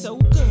 It's so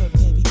good,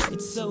 baby.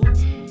 It's so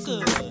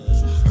good.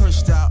 Her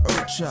style,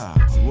 her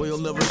child, royal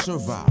never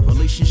survive.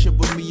 Relationship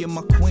with me and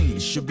my queen,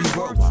 it should be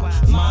worthwhile.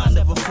 Mind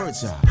never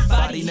fertile,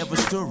 body never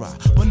sterile.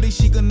 One day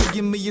she gonna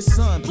give me a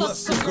son,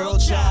 plus a girl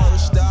child. Her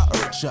style,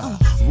 her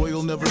child,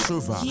 royal never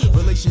survive.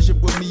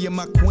 Relationship with me and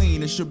my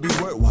queen, it should be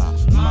worthwhile.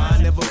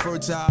 Mind never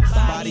fertile,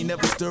 body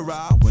never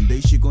sterile. One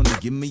day she gonna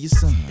give me a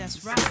son.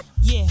 That's right.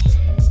 Yeah.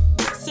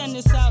 Send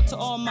this out to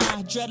all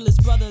my dreadless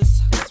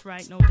brothers. That's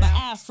right, no doubt. My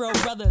Afro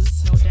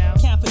brothers. No doubt.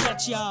 Can't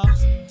forget y'all.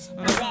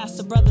 My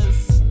Rasta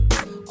brothers.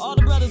 All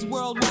the brothers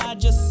worldwide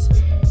just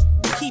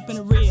keeping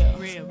it real.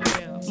 Real.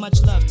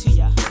 Much love to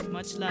ya.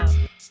 Much love.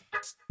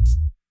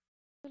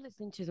 You're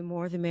listening to The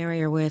More the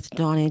Merrier with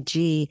Donna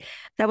G.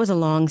 That was a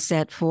long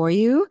set for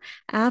you.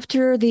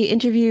 After the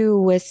interview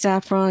with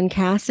Saffron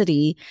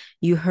Cassady,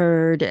 you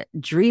heard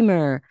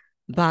Dreamer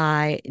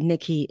by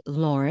Nikki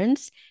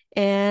Lawrence.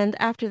 And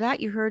after that,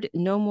 you heard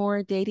No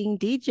More Dating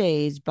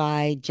DJs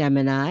by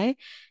Gemini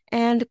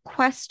and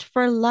Quest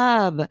for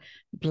Love,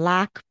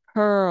 Black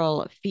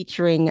Pearl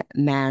featuring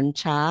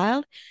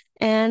Manchild.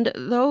 And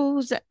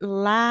those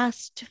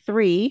last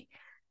three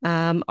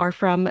are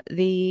from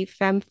the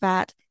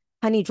FemFat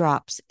Honey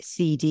Drops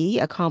CD,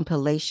 a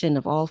compilation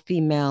of all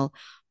female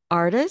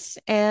artists.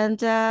 And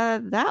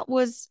that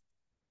was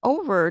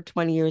over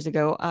 20 years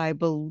ago. I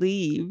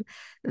believe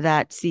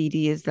that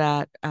CD is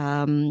that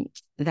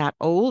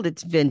old.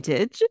 It's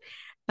vintage.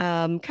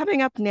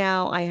 Coming up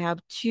now, I have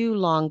two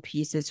long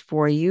pieces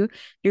for you.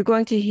 You're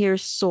going to hear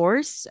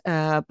Source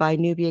by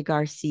Nubia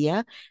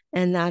Garcia,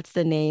 and that's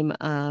the name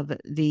of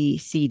the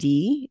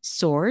CD,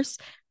 Source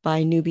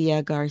by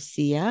Nubia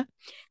Garcia.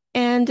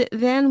 And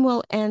then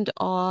we'll end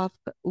off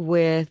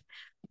with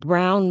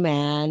Brown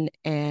Man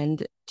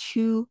and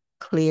Two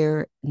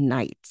Clear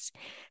Nights.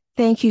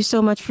 Thank you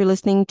so much for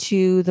listening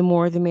to The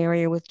More the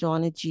Merrier with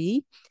Donna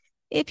G.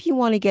 If you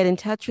want to get in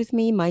touch with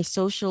me, my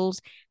socials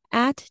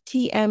at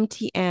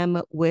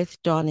tmtm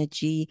with Donna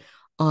G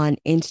on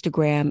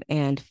Instagram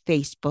and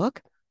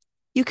Facebook.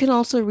 You can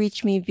also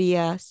reach me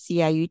via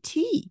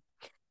CIUT.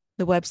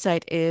 The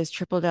website is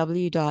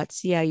www.ciut.fm.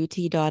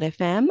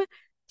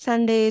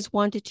 Sundays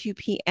 1 to 2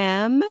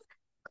 p.m.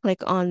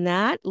 Click on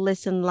that,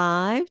 listen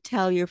live,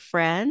 tell your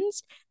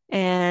friends.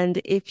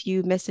 And if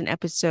you miss an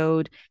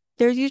episode,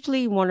 there's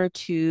usually one or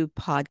two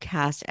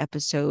podcast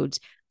episodes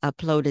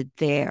uploaded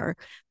there.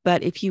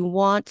 But if you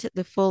want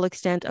the full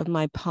extent of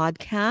my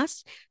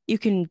podcast, you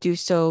can do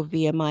so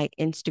via my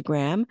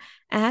Instagram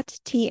at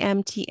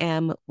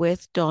tmtm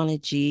with Donna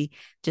G.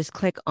 Just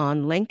click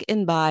on link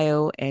in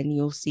bio and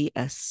you'll see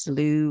a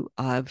slew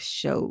of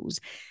shows.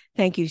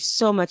 Thank you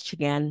so much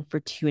again for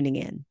tuning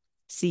in.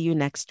 See you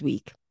next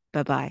week.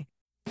 Bye-bye.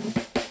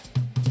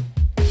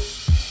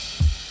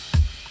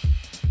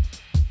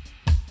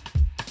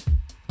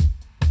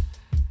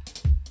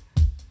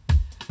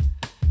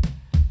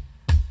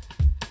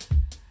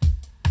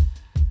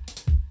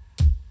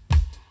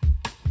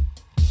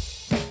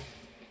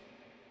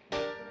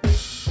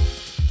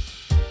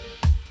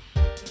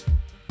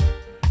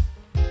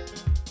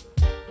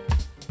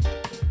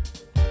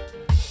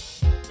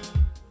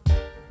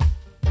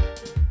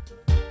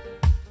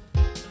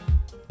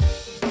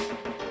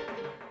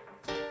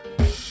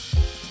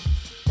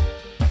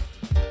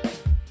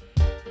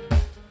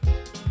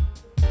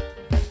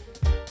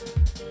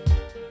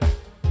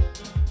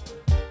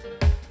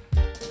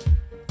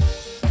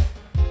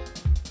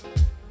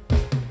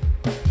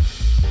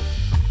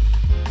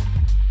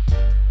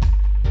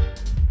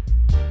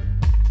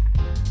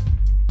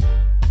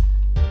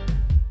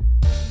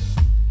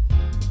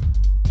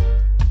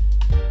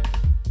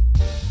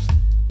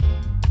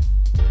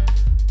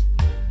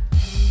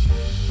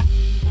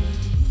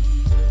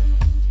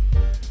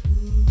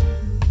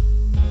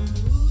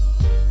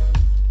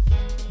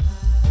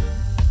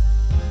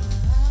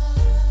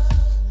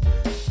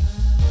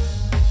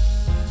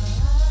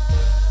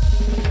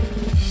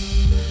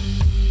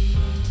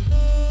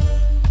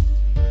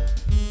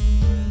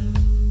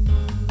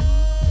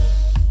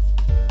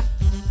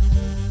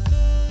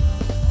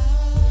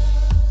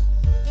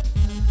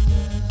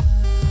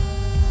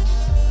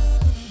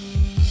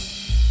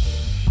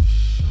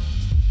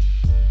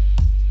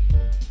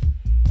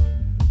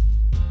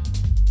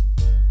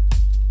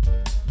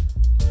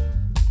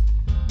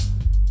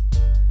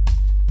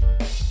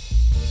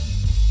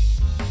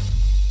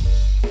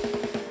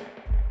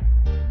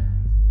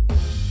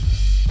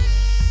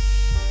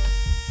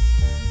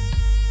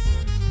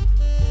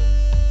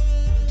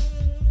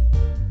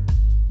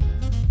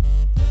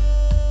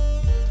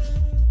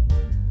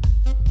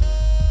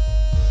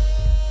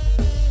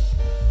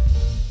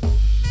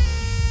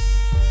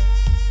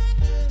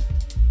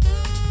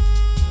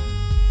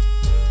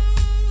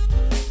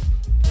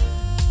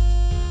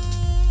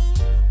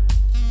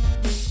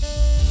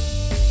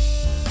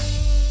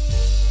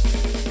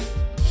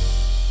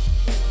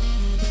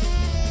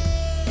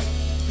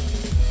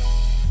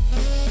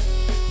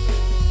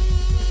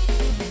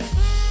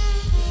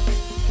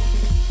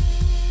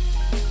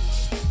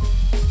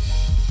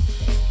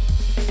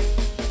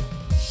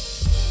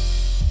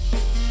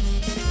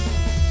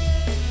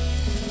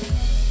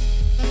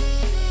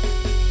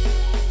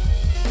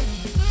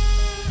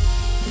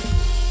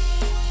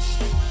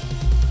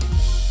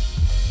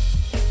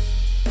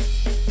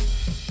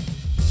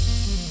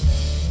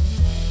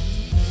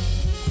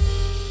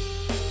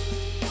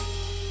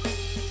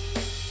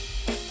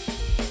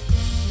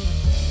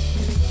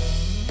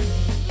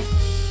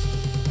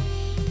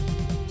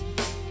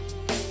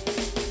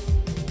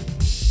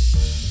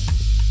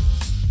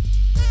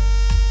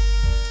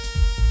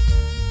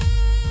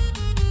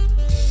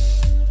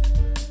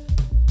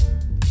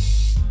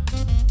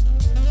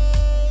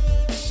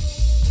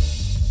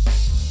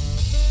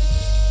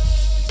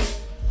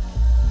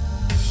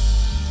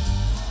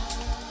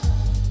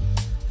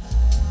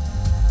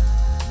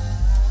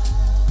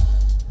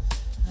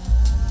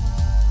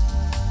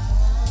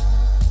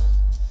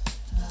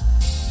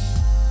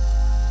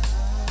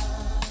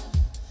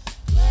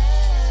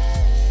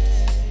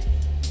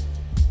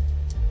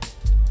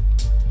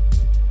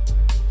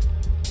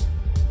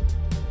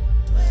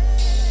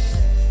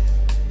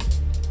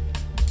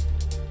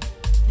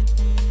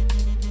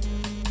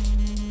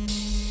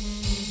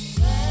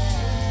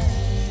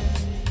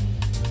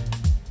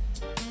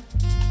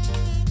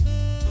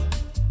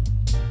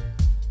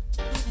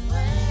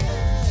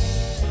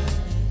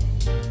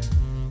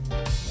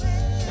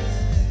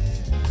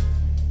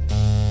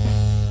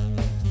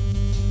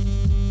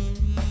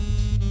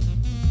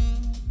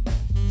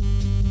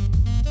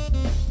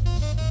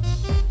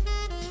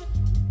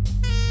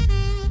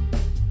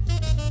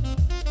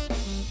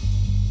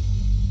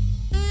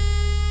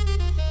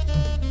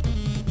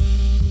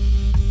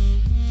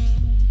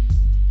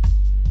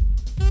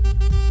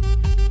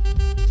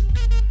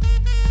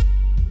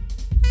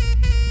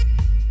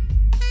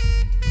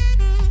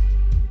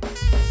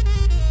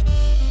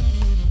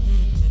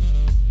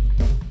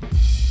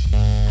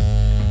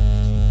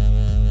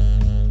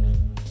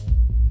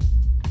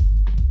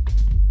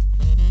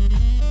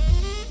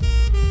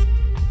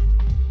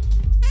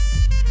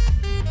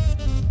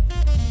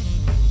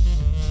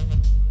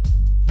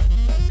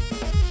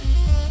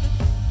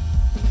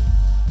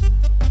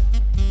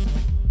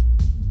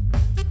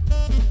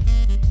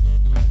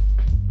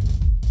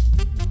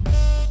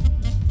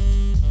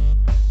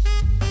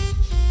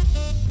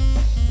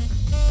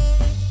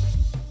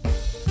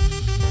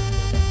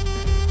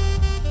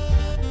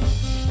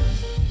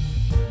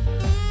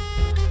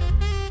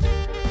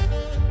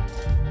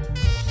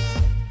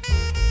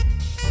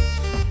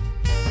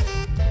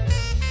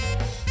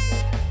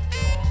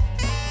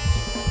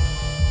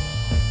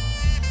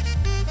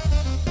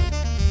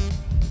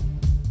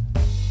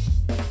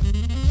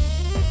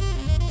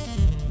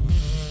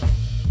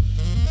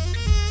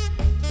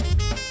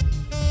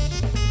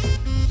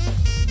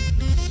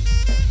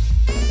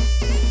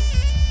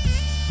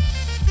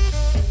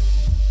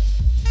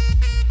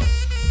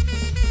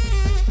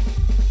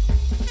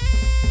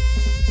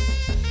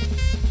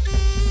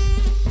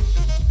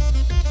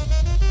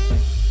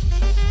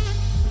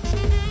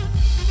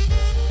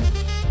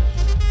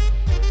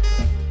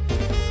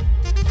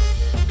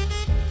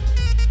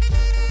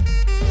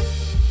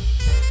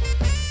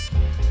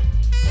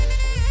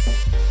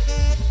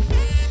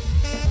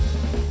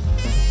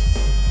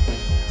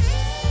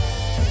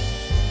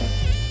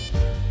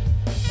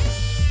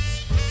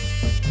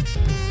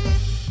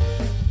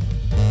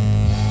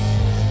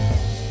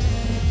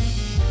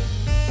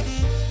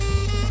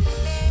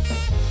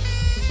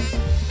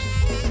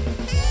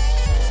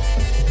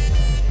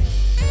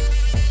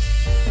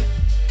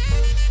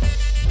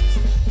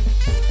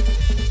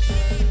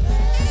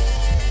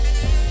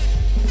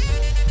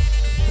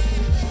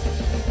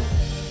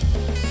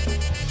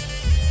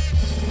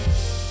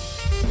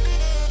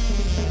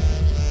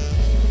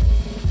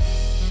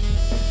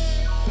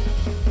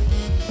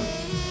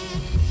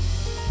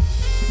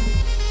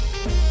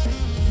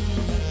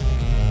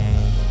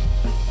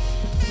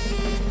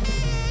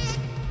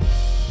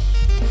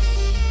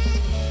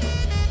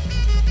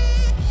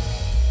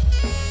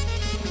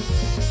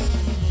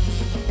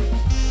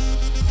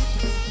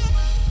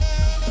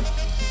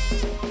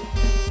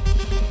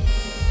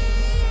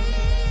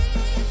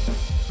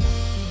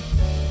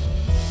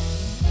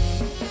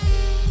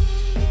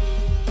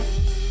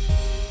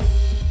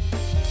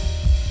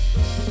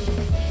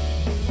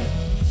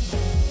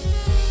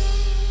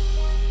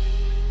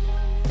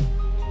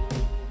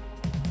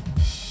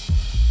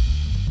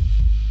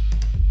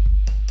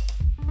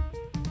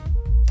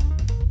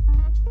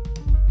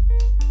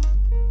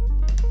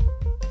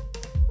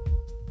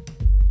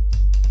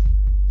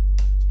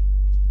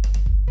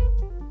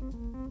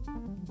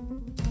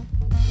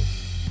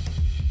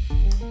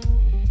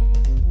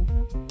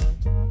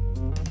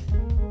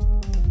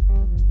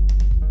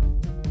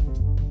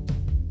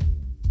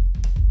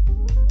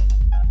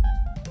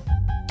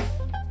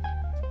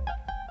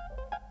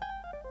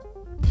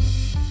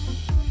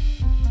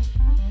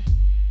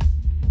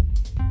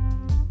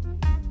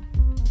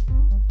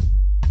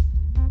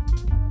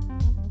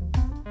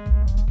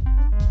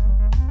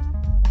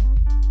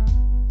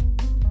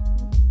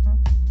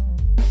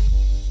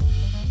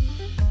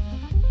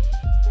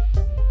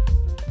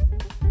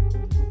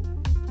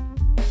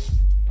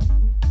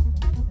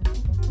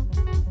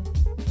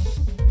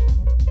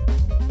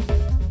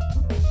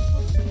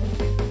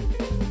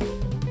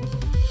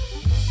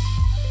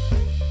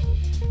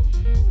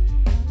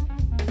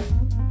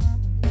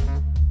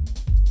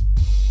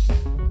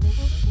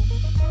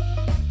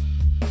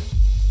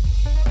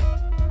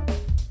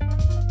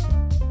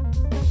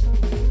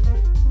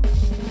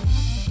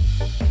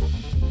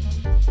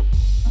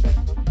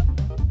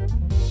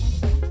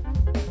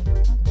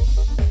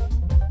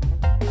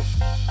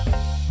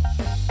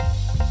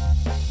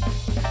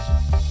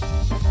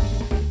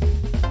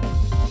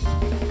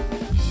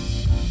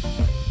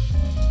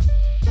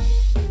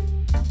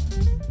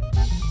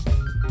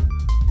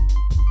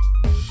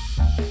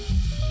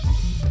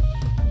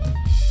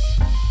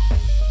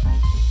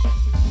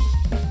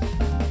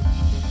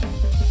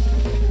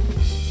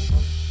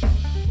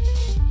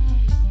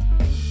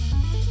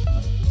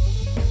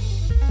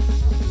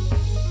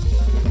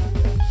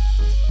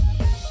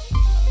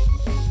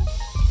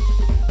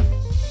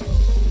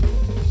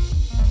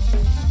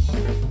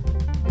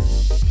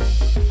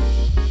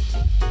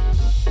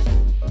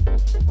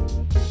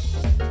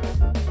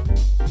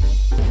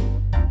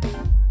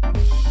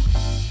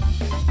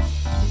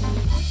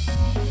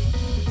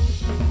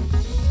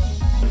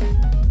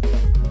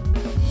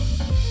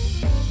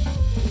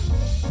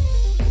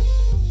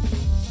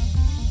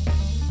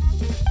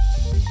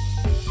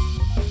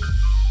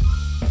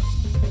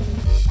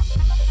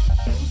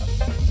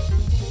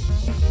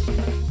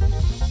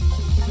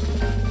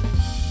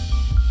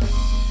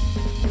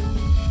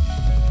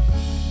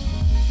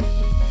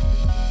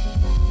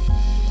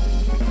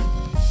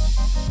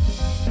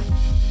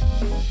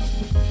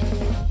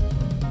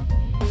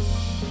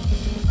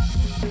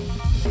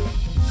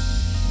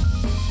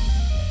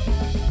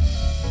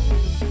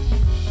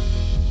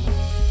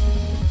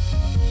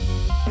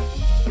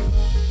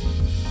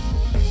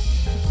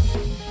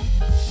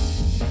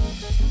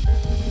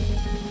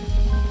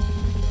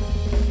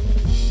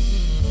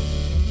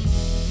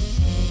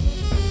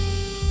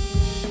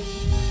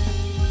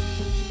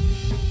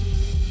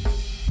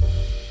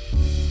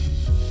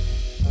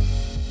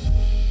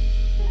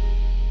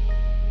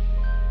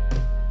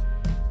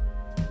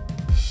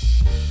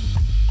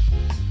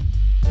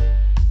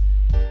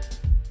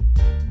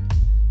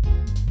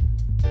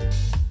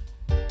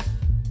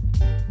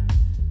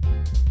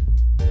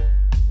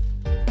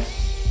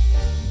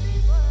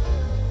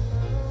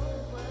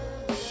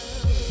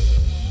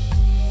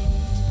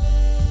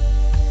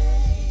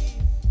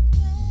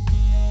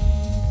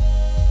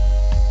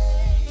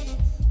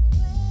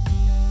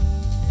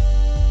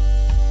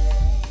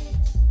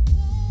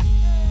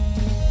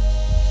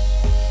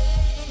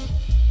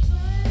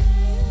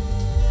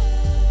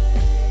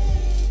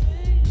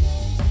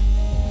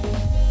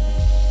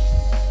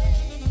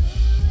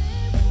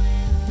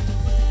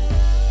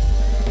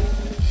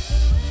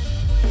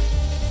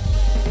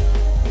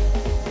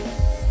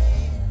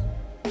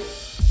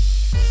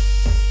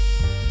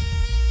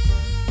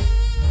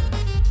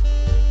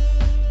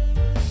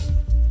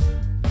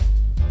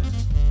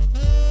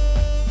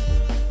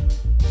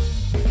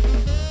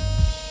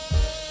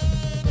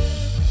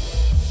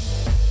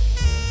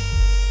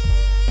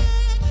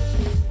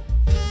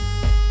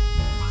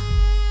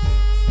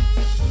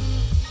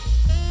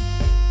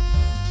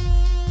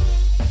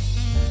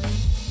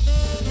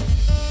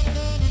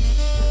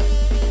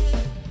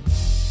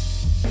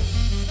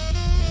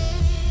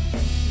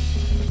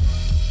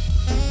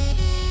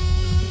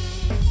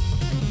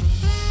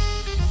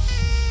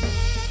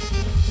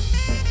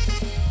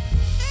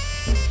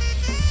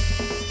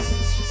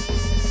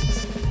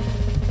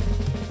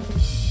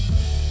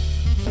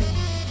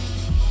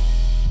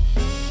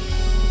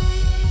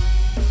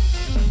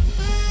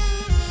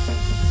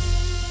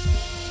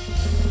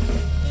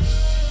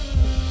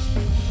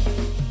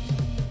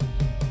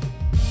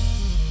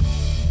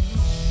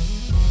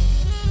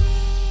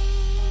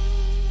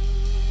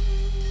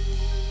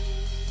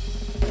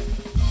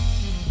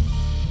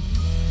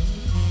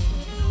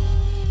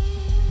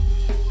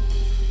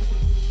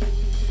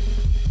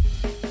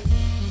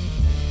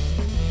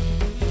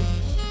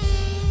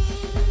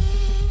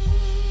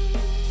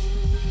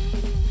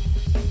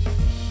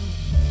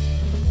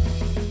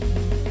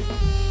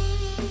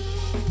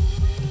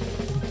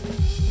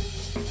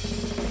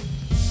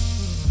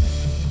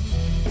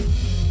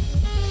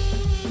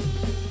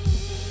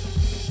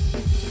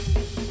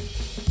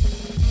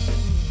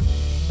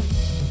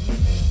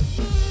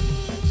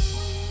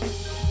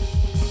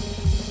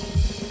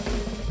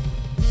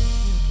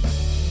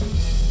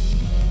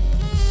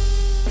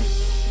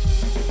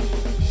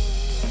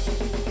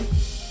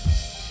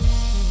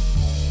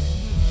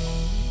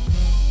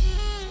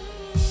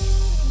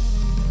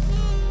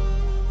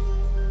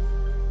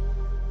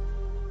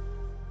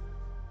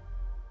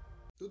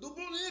 Tudo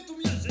bonito,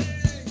 minha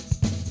gente.